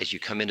 As you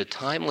come into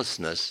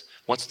timelessness,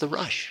 what's the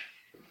rush?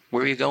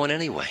 Where are you going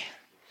anyway?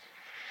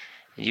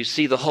 And you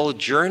see the whole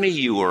journey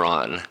you were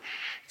on.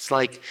 It's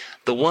like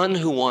the one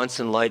who wants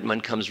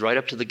enlightenment comes right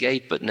up to the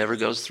gate but never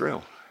goes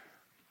through.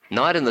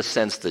 Not in the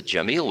sense that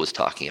Jamil was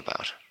talking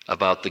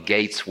about the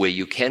gates where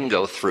you can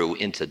go through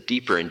into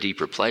deeper and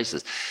deeper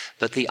places,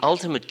 but the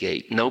ultimate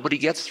gate, nobody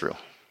gets through.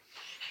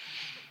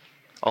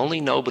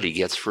 Only nobody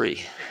gets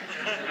free.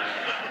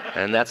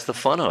 And that's the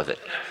fun of it.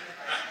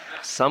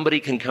 Somebody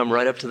can come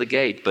right up to the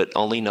gate, but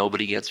only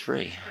nobody gets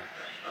free.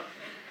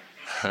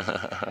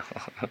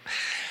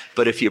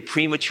 But if you're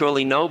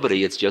prematurely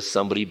nobody, it's just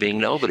somebody being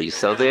nobody.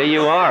 So there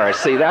you are.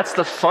 See, that's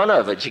the fun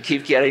of it. You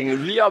keep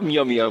getting yum,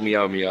 yum, yum,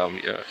 yum, yum.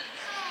 Yeah.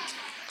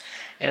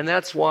 And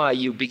that's why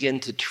you begin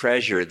to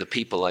treasure the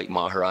people like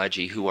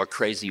Maharaji who are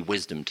crazy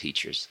wisdom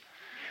teachers.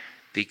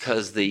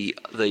 because the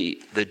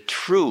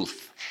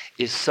truth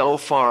is so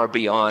far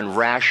beyond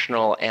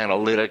rational,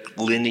 analytic,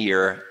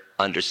 linear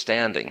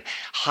understanding.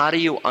 How do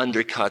you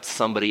undercut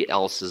somebody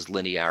else's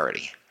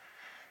linearity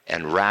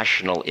and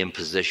rational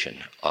imposition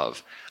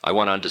of, I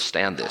want to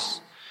understand this.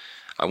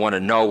 I want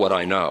to know what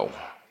I know.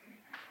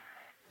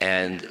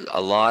 And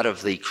a lot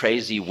of the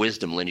crazy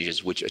wisdom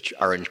lineages, which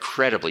are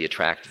incredibly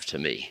attractive to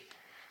me.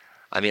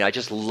 I mean, I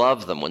just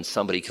love them when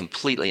somebody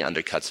completely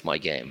undercuts my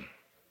game.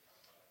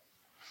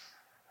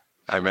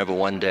 I remember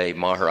one day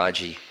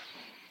Maharaji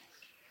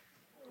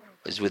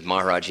was with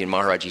Maharaji, and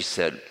Maharaji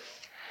said,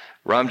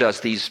 Ram Dass,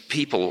 these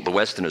people, the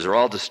Westerners, are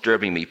all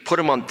disturbing me.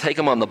 Take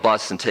them on the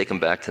bus and take them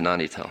back to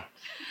Nainital.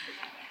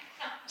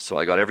 So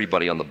I got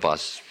everybody on the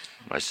bus.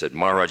 I said,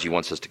 Maharaji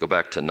wants us to go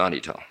back to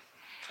Nainital.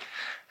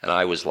 And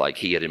I was like,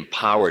 he had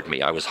empowered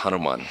me. I was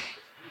Hanuman.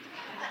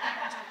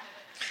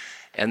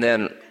 And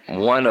then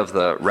one of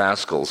the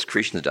rascals,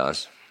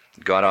 Krishnadas,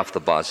 got off the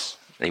bus,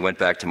 and he went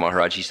back to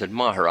Maharaji. He said,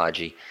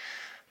 Maharaji,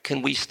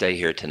 can we stay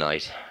here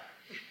tonight?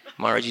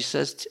 Maharaji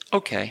says,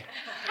 okay.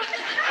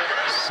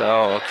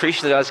 So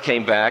Krishnadas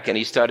came back, and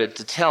he started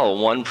to tell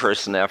one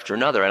person after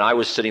another, and I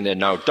was sitting there,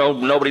 no,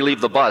 don't nobody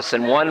leave the bus.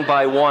 And one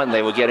by one,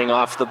 they were getting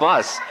off the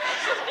bus.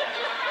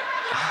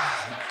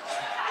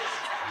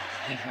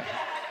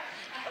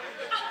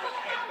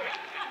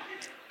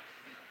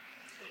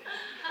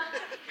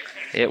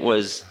 It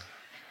was...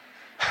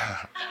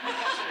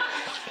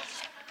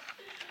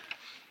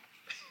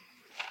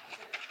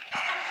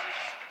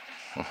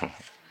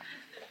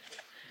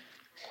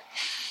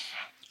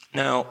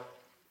 Now,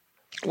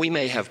 we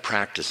may have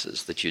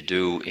practices that you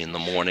do in the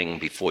morning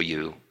before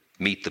you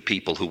meet the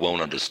people who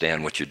won't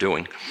understand what you're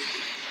doing.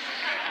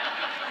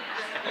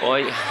 Or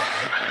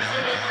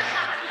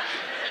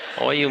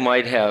you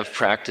might have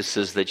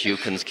practices that you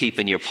can keep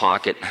in your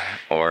pocket,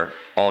 or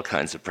all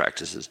kinds of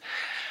practices.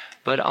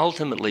 But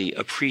ultimately,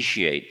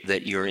 appreciate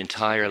that your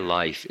entire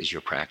life is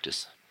your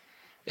practice.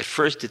 At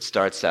first, it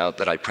starts out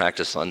that I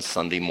practice on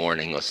Sunday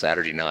morning or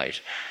Saturday night,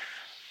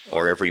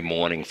 or every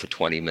morning for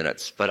 20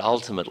 minutes. But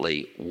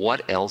ultimately,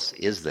 what else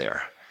is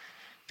there?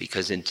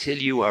 Because until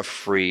you are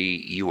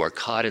free, you are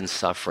caught in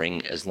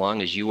suffering. As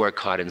long as you are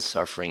caught in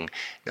suffering,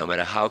 no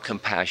matter how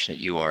compassionate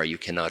you are, you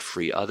cannot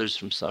free others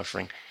from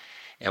suffering.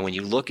 And when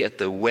you look at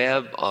the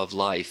web of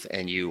life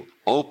and you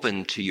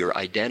open to your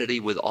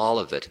identity with all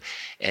of it,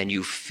 and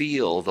you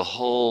feel the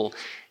whole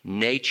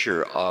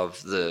nature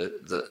of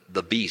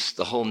the beast,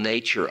 the whole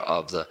nature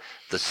of the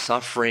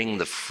suffering,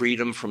 the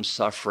freedom from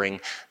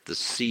suffering,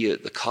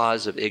 the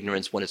cause of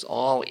ignorance, when it's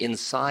all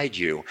inside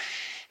you,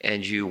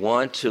 and you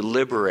want to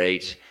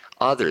liberate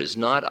others,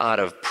 not out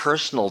of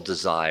personal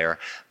desire,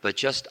 but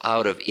just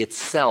out of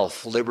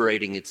itself,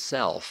 liberating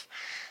itself,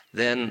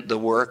 then the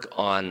work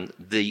on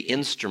the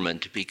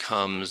instrument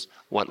becomes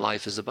what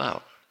life is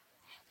about.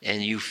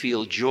 And you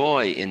feel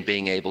joy in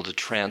being able to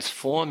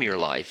transform your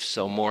life,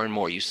 so more and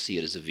more you see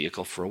it as a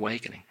vehicle for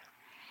awakening.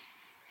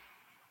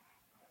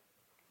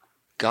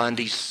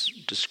 Gandhi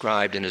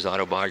described in his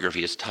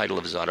autobiography, his title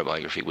of his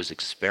autobiography was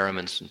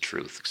Experiments in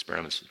Truth,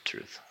 Experiments in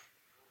Truth.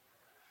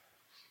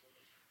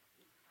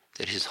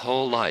 That his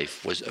whole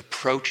life was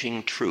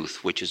approaching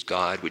truth, which is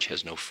God, which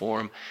has no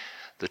form,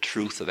 the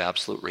truth of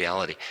absolute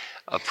reality,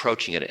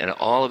 approaching it. And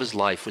all of his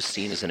life was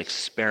seen as an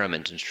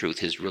experiment in truth.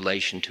 His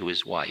relation to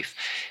his wife,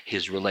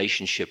 his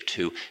relationship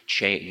to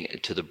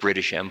the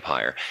British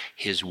Empire,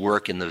 his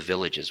work in the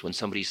villages. When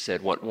somebody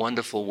said, what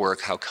wonderful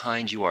work, how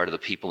kind you are to the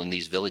people in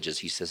these villages,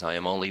 he says, I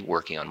am only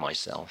working on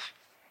myself.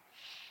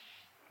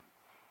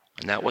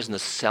 And that wasn't a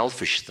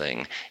selfish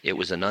thing. It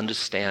was an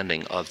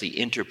understanding of the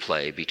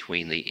interplay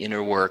between the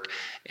inner work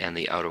and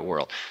the outer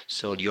world.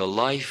 So your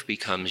life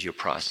becomes your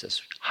process.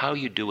 How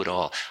you do it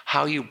all.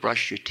 How you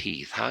brush your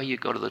teeth. How you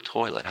go to the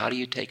toilet. How do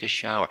you take a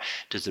shower?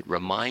 Does it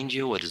remind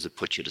you or does it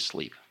put you to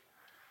sleep?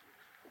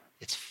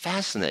 It's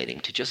fascinating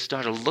to just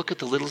start to look at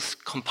the little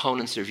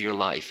components of your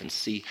life and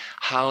see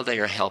how they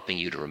are helping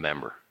you to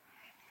remember.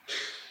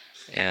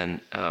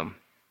 And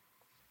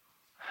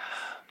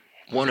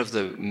one of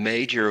the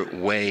major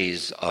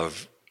ways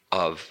of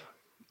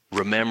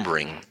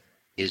remembering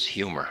is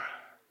humor.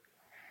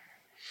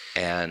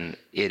 And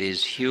it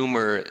is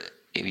humor,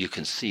 you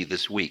can see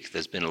this week,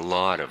 there's been a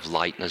lot of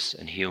lightness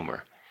and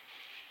humor.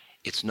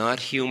 It's not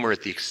humor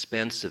at the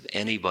expense of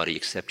anybody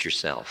except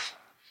yourself.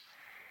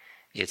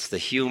 It's the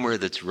humor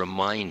that's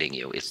reminding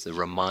you. It's the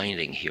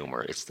reminding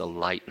humor. It's the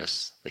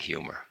lightness, the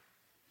humor.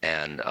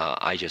 And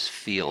I just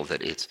feel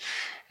that it's,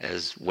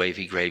 as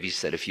Wavy Gravy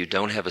said, if you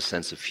don't have a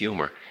sense of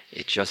humor,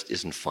 it just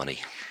isn't funny.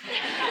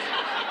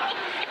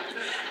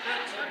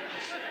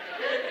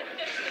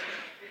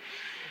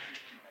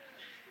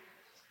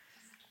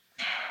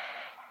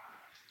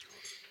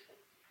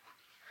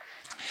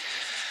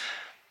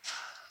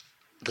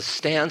 The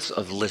stance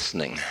of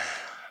listening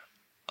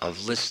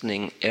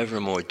ever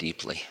more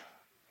deeply,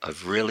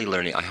 of really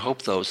learning. I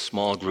hope those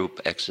small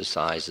group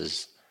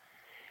exercises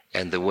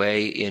and the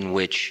way in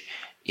which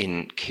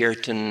in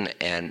kirtan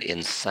and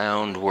in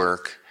sound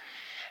work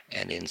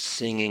And in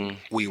singing,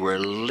 we were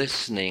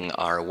listening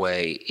our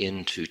way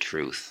into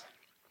truth.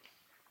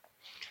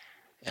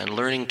 And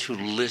learning to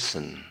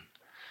listen,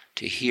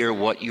 to hear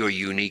what your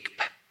unique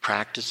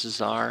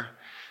practices are,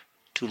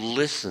 to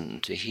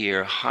listen, to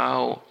hear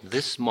how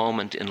this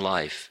moment in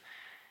life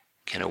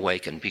can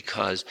awaken,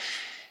 because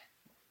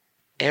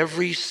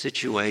every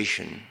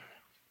situation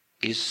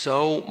is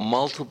so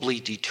multiply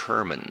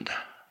determined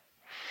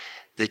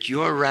that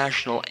your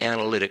rational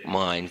analytic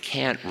mind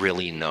can't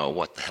really know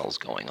what the hell's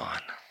going on,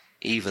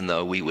 even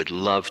though we would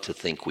love to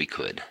think we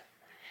could.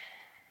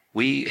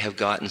 We have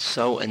gotten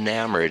so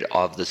enamored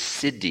of the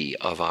siddhi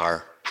of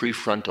our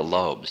prefrontal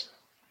lobes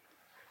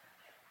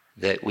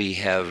that we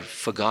have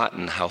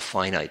forgotten how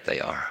finite they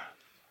are.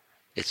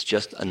 It's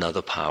just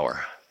another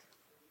power.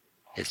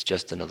 It's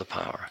just another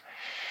power.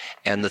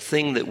 And the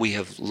thing that we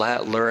have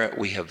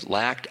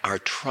lacked our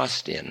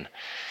trust in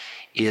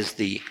is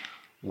the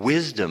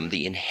wisdom,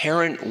 the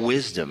inherent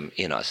wisdom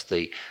in us,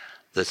 the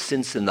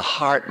sense in the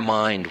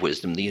heart-mind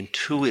wisdom, the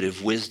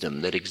intuitive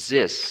wisdom that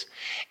exists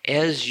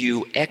as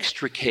you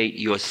extricate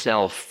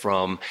yourself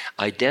from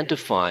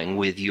identifying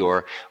with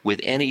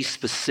any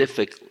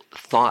specific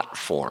thought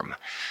form.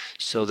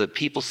 So that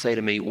people say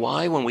to me,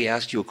 why, when we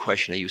ask you a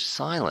question, are you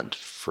silent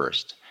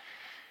first?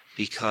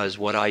 Because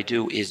what I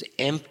do is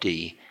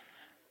empty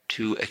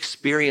to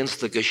experience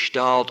the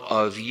gestalt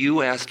of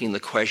you asking the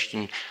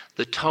question,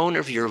 the tone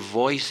of your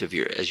voice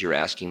as you're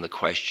asking the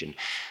question,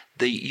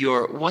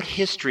 what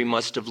history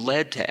must have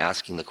led to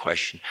asking the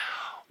question.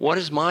 What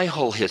is my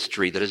whole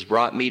history that has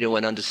brought me to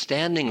an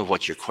understanding of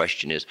what your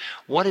question is?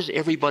 What is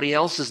everybody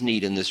else's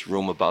need in this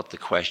room about the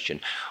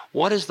question?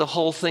 What is the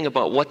whole thing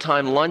about what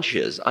time lunch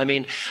is? I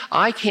mean,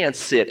 I can't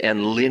sit and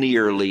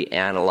linearly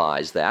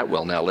analyze that.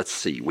 Well, now let's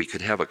see. We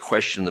could have a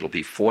question that'll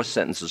be 4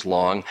 sentences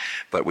long,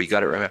 but we got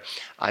to remember,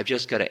 I've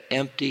just got to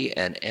empty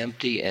and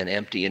empty and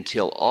empty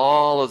until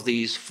all of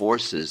these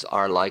forces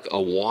are like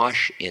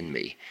awash in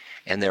me.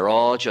 And they're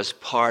all just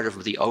part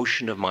of the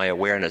ocean of my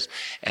awareness.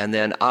 And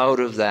then out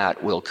of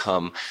that will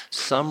come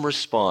some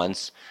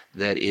response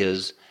that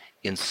is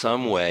in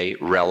some way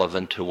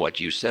relevant to what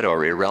you said,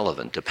 or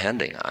irrelevant,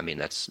 depending. I mean,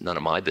 that's none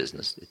of my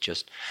business.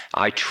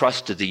 I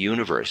trusted the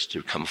universe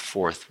to come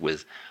forth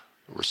with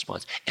a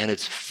response. And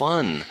it's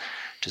fun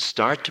to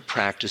start to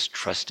practice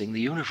trusting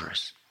the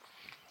universe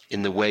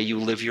in the way you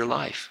live your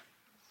life.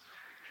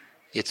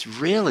 It's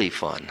really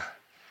fun.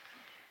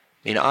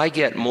 I mean, I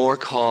get more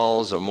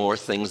calls or more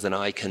things than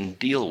I can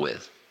deal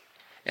with.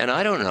 And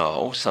I don't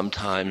know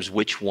sometimes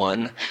which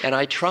one, and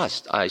I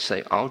trust. I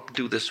say, I'll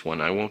do this one,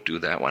 I won't do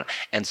that one.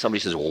 And somebody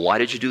says, well, why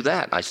did you do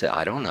that? I say,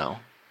 I don't know.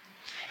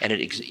 And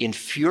it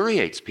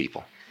infuriates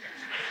people.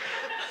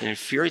 It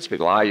infuriates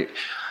people. I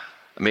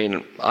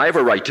mean, I have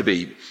a right to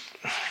be,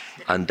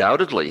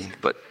 undoubtedly,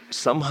 but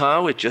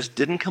somehow it just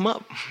didn't come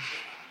up.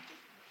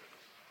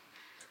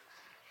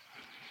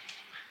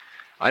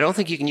 I don't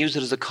think you can use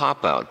it as a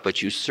cop-out,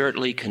 but you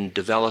certainly can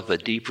develop a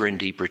deeper and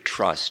deeper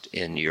trust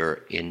in your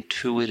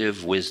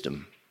intuitive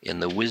wisdom, in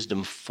the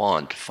wisdom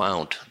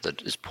fount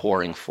that is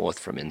pouring forth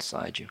from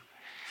inside you.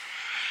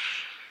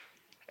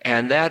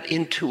 And that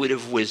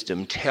intuitive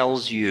wisdom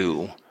tells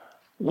you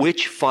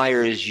which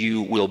fires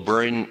you will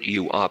burn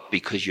you up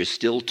because you're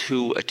still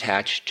too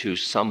attached to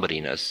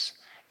somebodyness,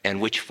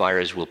 and which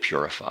fires will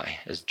purify,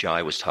 as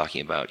Jai was talking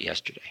about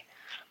yesterday.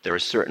 There are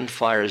certain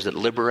fires that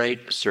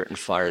liberate, certain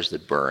fires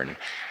that burn.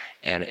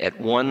 And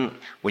when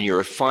you're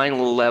at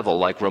final level,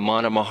 like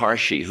Ramana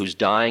Maharshi, who's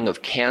dying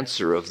of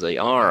cancer of the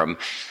arm,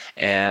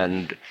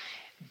 and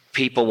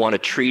people want to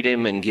treat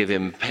him and give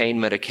him pain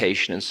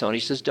medication and so on,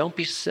 he says, don't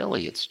be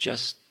silly. It's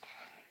just,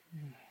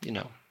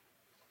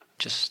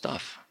 just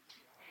stuff.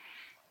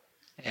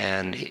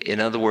 And in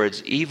other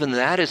words, even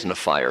that isn't a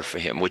fire for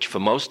him, which for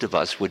most of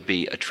us would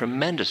be a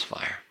tremendous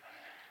fire.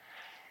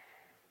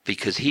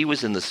 Because he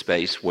was in the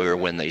space where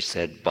when they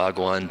said,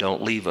 Bhagwan,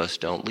 don't leave us,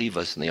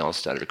 and they all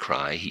started to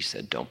cry, he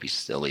said, don't be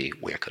silly,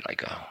 where could I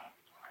go?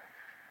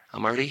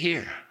 I'm already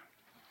here.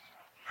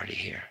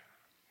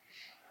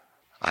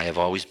 I have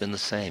always been the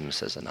same,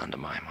 says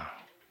Anandamayi.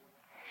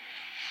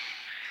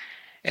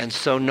 And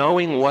so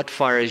knowing what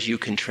fires you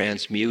can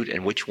transmute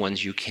and which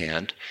ones you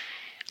can't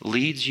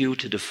leads you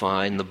to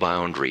define the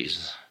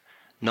boundaries.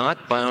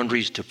 Not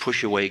boundaries to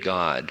push away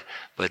God,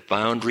 but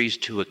boundaries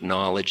to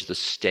acknowledge the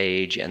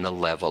stage and the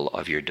level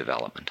of your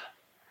development.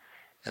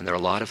 And there are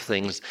a lot of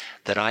things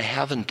that I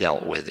haven't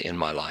dealt with in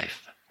my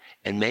life,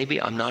 and maybe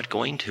I'm not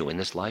going to in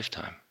this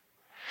lifetime.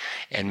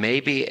 And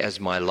maybe as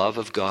my love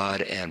of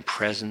God and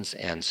presence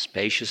and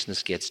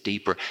spaciousness gets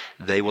deeper,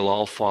 they will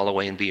all fall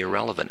away and be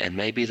irrelevant, and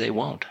maybe they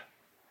won't.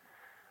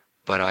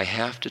 But I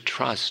have to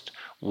trust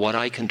what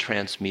I can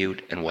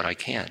transmute and what I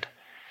can't.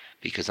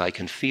 Because I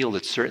can feel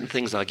that certain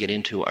things I get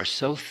into are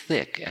so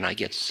thick and I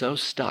get so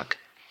stuck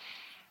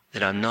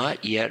that I'm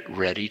not yet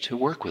ready to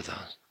work with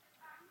those.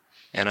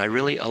 And I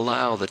really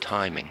allow the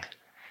timing.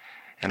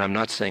 And I'm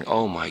not saying,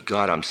 oh my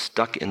God, I'm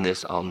stuck in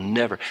this, I'll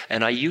never.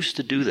 And I used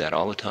to do that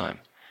all the time.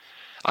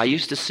 I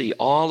used to see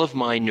all of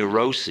my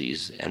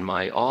neuroses and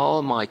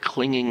all my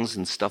clingings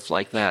and stuff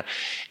like that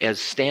as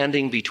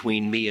standing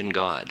between me and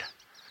God.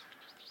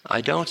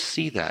 I don't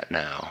see that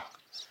now.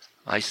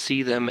 I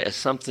see them as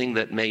something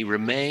that may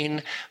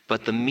remain,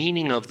 but the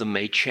meaning of them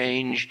may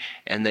change,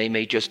 and they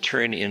may just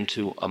turn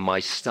into my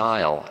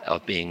style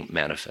of being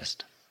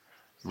manifest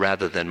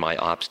rather than my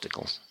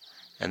obstacles.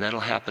 And that'll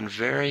happen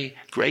very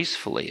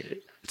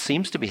gracefully. It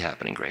seems to be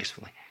happening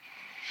gracefully.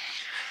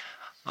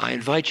 I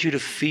invite you to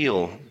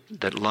feel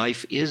that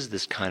life is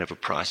this kind of a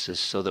process,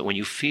 so that when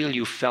you feel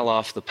you fell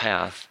off the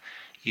path,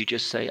 you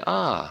just say,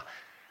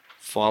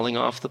 falling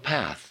off the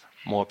path,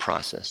 more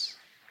process.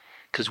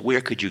 Because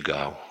where could you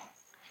go?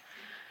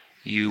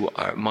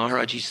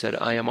 Maharaji said,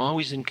 I am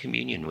always in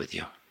communion with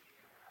you.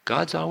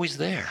 God's always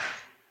there.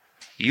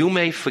 You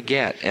may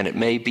forget, and it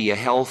may be a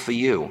hell for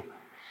you,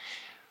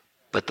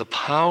 but the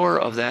power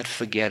of that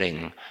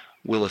forgetting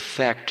will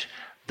affect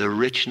the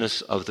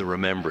richness of the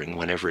remembering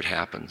whenever it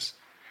happens.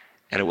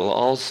 And it will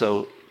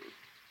also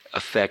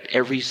affect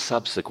every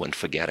subsequent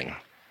forgetting.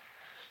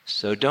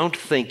 So don't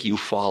think you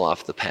fall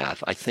off the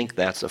path. I think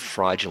that's a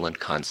fraudulent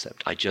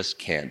concept. I just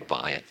can't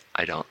buy it.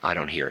 I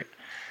don't hear it.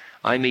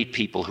 I meet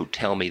people who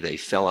tell me they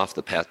fell off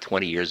the path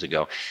 20 years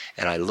ago,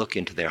 and I look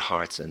into their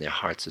hearts, and their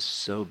hearts are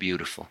so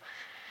beautiful.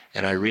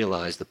 And I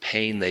realize the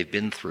pain they've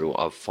been through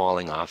of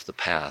falling off the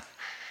path,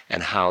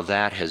 and how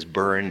that has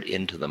burned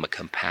into them a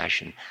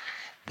compassion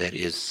that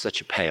is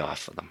such a payoff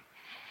for them.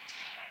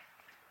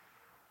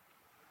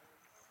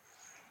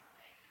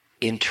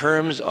 In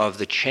terms of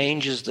the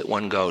changes that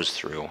one goes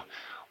through,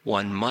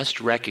 one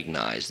must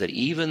recognize that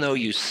even though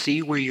you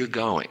see where you're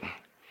going,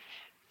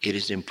 it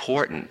is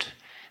important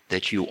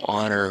that you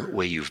honor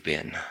where you've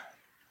been.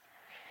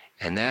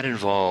 And that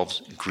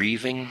involves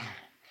grieving.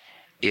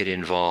 It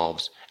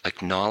involves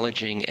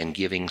acknowledging and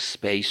giving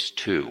space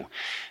to.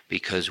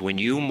 Because when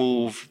you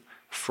move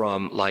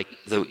from, like,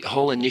 the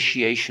whole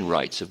initiation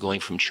rites of going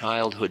from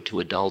childhood to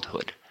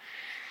adulthood,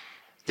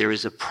 there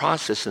is a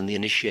process in the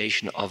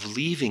initiation of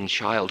leaving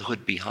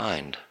childhood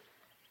behind.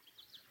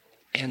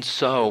 And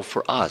so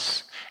for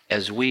us,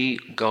 as we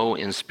go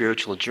in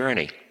spiritual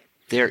journey,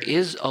 there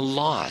is a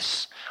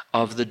loss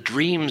of the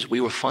dreams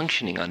we were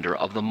functioning under,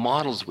 of the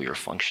models we were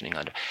functioning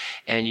under.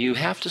 And you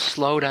have to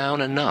slow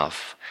down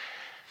enough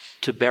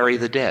to bury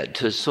the dead,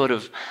 to sort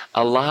of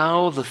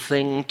allow the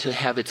thing to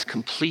have its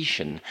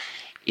completion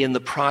in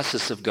the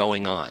process of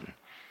going on.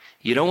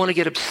 You don't want to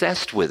get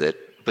obsessed with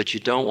it, but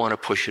you don't want to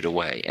push it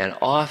away. And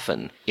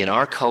often, in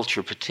our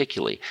culture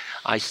particularly,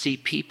 I see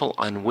people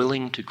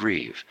unwilling to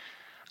grieve,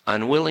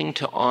 unwilling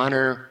to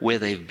honor where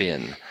they've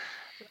been,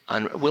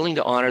 unwilling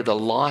to honor the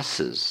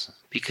losses.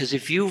 Because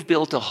if you've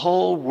built a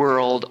whole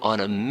world on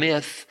a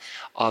myth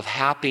of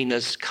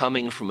happiness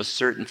coming from a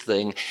certain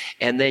thing,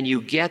 and then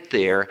you get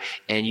there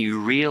and you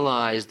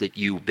realize that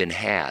you've been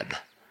had,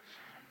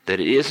 that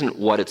it isn't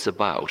what it's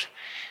about,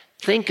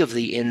 think of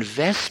the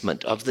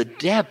investment, of the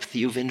depth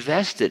you've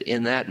invested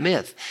in that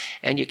myth.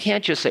 And you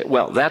can't just say,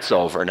 well, that's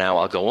over, now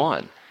I'll go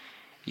on.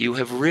 You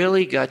have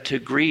really got to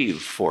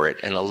grieve for it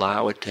and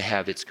allow it to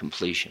have its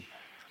completion.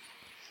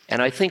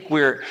 And I think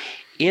we're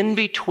in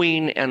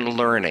between and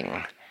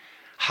learning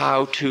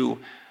how to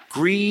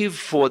grieve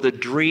for the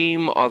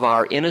dream of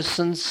our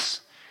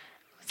innocence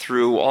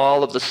through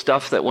all of the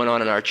stuff that went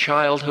on in our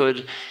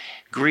childhood,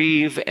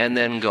 grieve and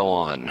then go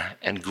on,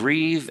 and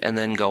grieve and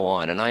then go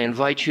on. And I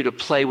invite you to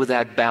play with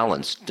that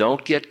balance.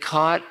 Don't get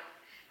caught,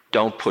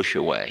 don't push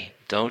away.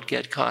 Don't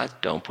get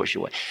caught, don't push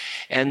away.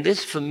 And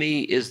this, for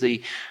me, is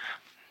the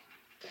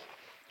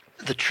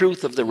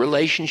truth of the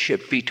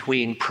relationship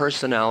between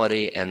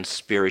personality and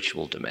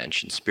spiritual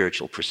dimension,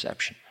 spiritual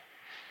perception.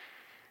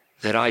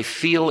 That I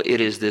feel it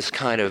is this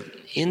kind of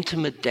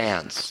intimate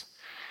dance,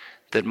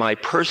 that my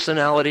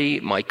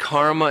personality, my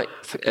karma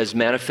as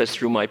manifest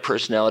through my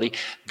personality,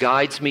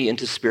 guides me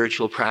into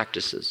spiritual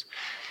practices.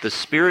 The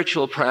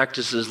spiritual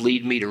practices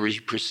lead me to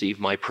re-perceive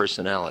my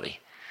personality.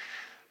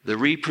 The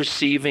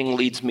re-perceiving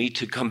leads me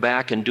to come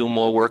back and do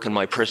more work on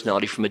my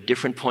personality from a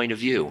different point of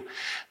view.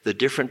 The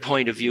different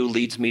point of view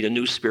leads me to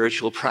new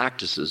spiritual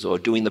practices, or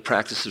doing the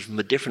practices from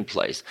a different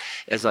place.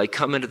 As I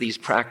come into these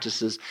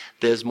practices,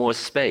 there's more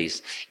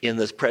space. In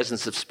the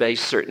presence of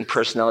space, certain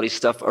personality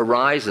stuff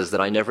arises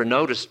that I never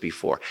noticed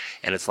before.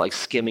 And it's like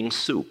skimming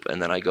soup. And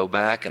then I go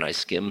back and I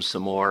skim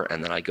some more,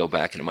 and then I go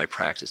back into my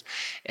practice.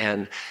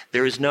 And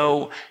there is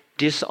no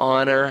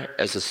dishonor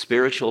as a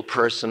spiritual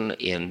person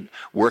in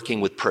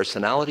working with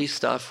personality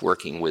stuff,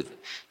 working with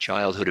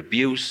childhood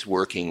abuse,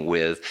 working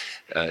with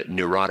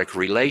neurotic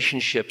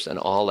relationships and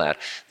all that.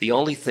 The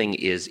only thing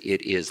is,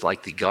 it is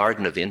like the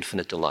garden of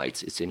infinite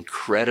delights. It's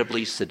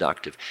incredibly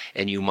seductive,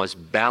 and you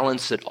must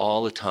balance it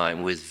all the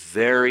time with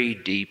very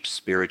deep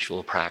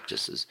spiritual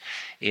practices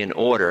in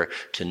order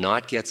to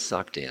not get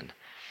sucked in.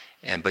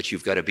 But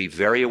you've got to be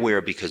very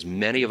aware, because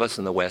many of us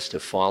in the West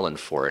have fallen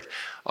for it,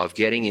 of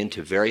getting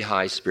into very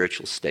high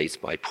spiritual states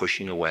by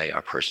pushing away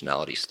our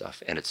personality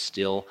stuff. And it's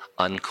still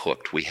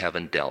uncooked. We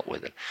haven't dealt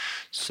with it.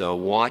 So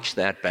watch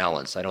that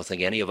balance. I don't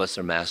think any of us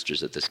are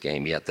masters at this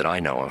game yet that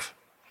I know of.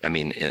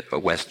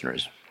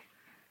 Westerners.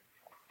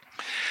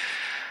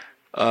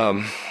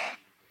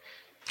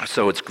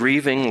 So it's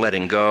grieving,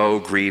 letting go,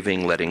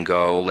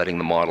 letting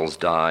the models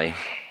die.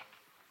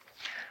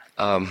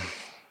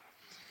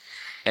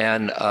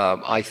 And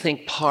I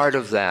think part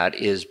of that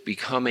is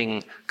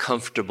becoming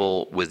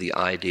comfortable with the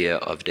idea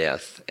of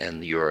death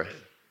and your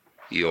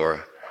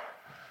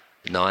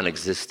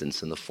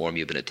non-existence in the form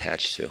you've been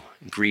attached to.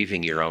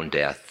 Grieving your own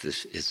death.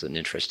 This is an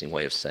interesting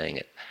way of saying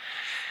it.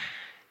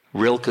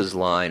 Rilke's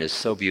line is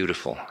so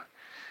beautiful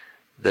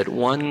that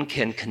one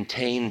can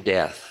contain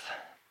death,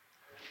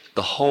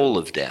 the whole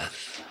of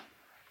death,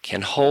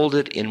 can hold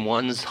it in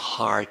one's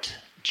heart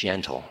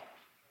gentle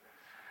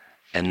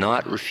and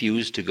not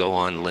refuse to go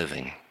on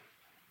living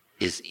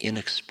is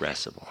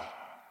inexpressible.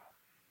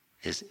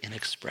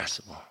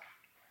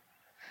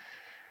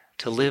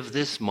 To live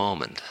this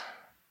moment,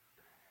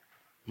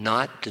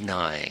 not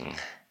denying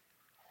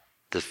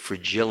the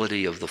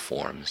fragility of the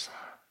forms.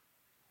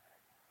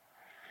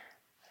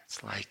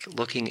 It's like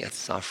looking at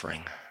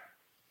suffering.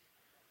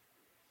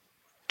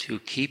 To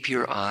keep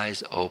your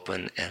eyes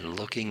open and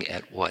looking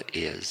at what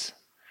is.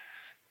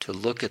 To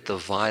look at the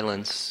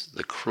violence,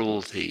 the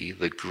cruelty,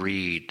 the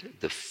greed,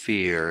 the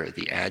fear,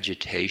 the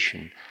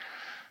agitation,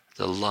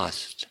 the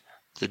lust,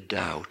 the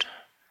doubt,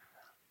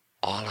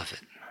 all of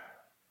it,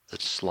 the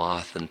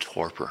sloth and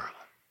torpor,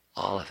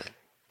 all of it.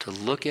 To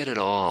look at it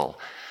all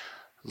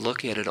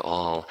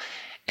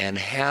and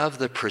have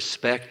the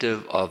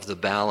perspective of the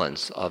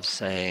balance of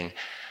saying,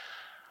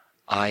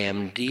 I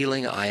am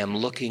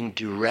looking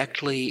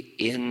directly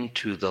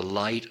into the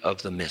light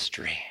of the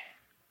mystery.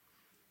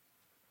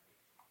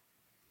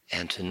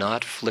 And to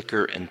not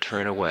flicker and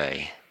turn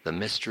away the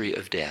mystery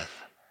of death,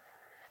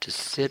 to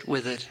sit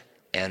with it,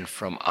 and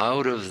from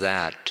out of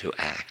that to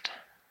act.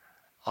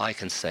 All I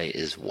can say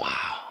is,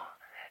 wow,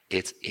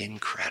 it's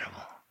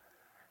incredible.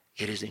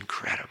 It is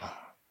incredible.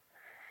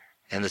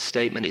 And the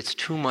statement, it's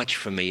too much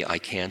for me, I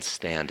can't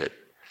stand it.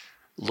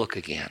 Look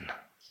again.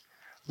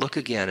 Look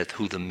again at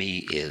who the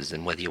me is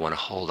and whether you want to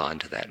hold on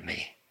to that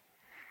me.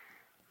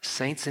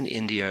 Saints in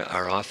India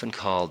are often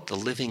called the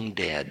living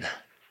dead,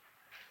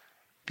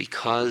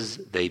 because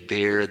they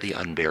bear the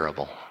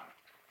unbearable.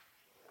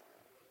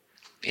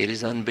 It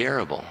is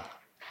unbearable.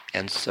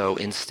 And so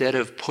instead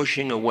of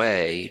pushing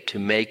away to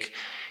make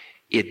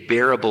it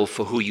bearable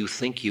for who you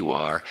think you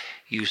are,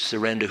 you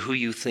surrender who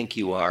you think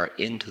you are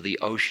into the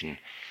ocean,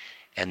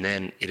 and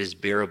then it is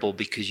bearable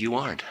because you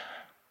aren't.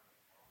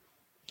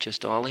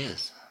 Just all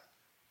is.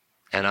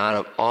 And out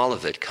of all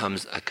of it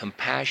comes a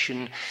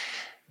compassion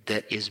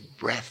that is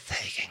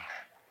breathtaking.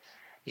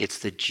 It's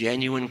the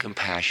genuine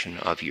compassion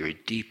of your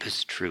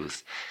deepest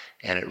truth.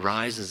 And it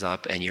rises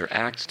up, and your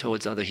acts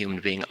towards other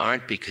human beings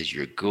aren't because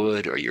you're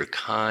good or you're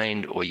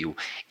kind or you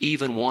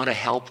even want to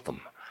help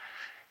them.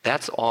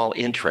 That's all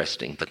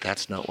interesting, but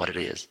that's not what it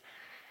is.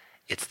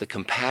 It's the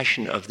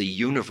compassion of the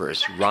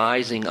universe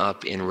rising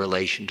up in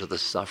relation to the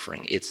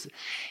suffering. It's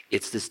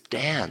this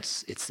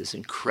dance. It's this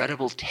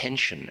incredible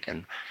tension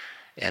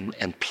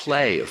and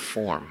play of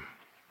form.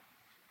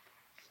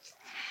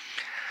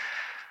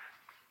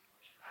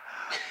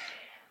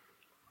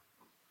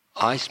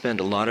 I spend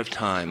a lot of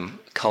time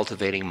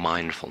cultivating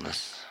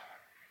mindfulness.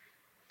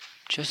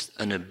 Just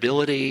an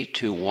ability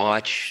to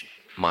watch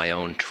my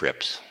own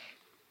trips.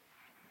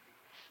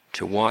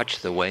 To watch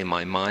the way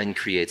my mind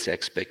creates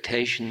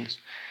expectations.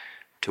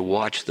 To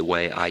watch the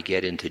way I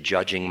get into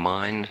judging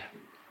mind.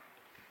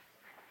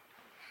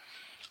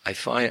 I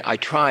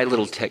try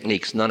little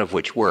techniques, none of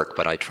which work,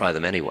 but I try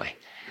them anyway.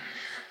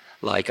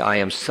 Like, I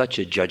am such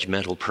a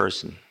judgmental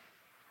person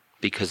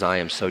because I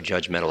am so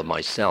judgmental of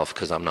myself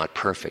because I'm not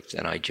perfect,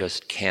 and I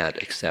just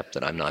can't accept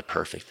that I'm not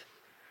perfect.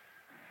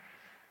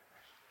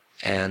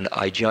 And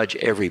I judge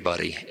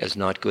everybody as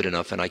not good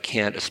enough, and I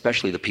can't,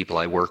 especially the people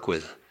I work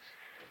with,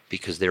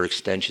 because they're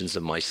extensions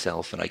of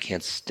myself, and I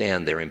can't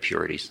stand their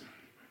impurities.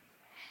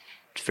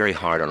 It's very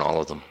hard on all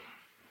of them.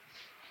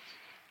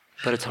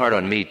 But it's hard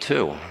on me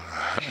too.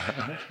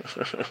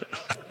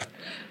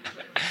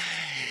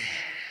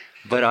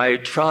 But I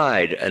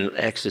tried an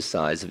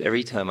exercise of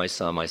every time I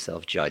saw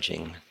myself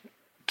judging,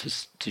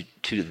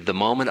 to the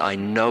moment I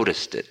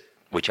noticed it,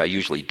 which I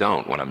usually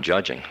don't when I'm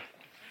judging,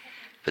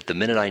 but the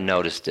minute I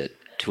noticed it,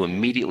 to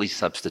immediately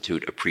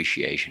substitute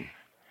appreciation.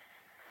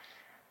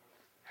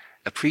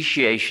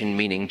 Appreciation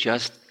meaning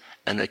just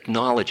an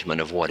acknowledgement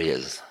of what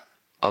is,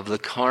 of the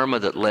karma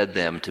that led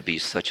them to be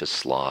such a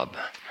slob,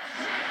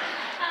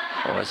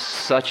 or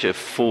such a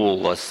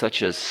fool, or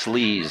such a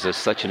sleaze, or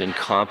such an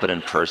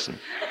incompetent person.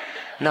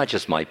 Not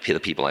just the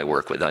people I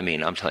work with. I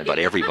mean, I'm talking about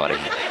everybody.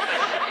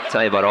 I'm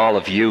talking about all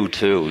of you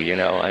too, you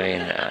know.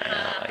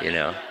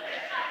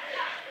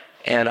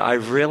 And I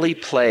really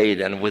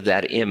played with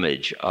that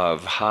image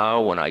of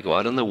how when I go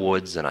out in the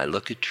woods and I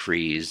look at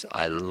trees,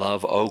 I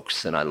love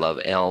oaks and I love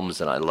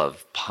elms and I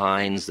love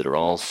pines that are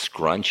all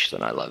scrunched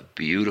and I love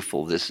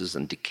beautiful thises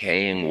and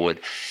decaying wood.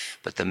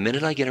 But the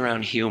minute I get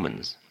around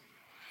humans,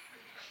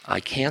 I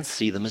can't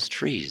see them as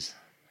trees.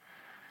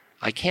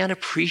 I can't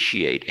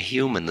appreciate a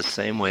human the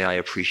same way I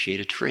appreciate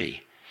a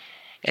tree.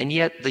 And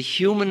yet the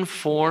human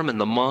form and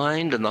the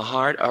mind and the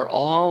heart are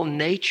all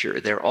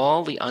nature. They're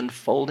all the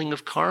unfolding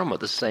of karma,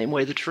 the same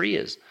way the tree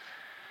is.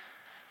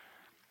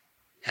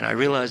 And I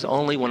realize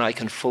only when I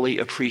can fully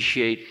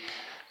appreciate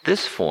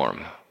this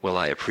form will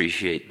I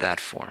appreciate that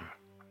form.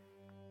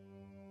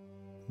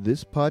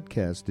 This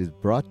podcast is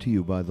brought to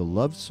you by the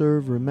Love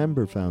Serve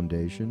Remember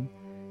Foundation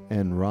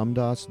and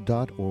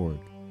ramdas.org.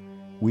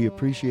 We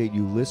appreciate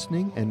you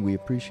listening, and we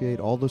appreciate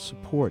all the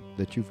support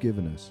that you've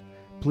given us.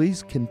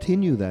 Please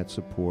continue that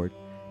support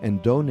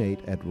and donate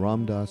at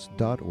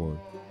ramdas.org.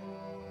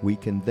 We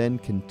can then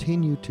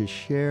continue to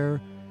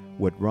share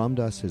what Ram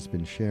Dass has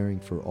been sharing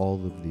for all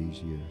of these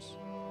years.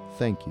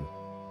 Thank you.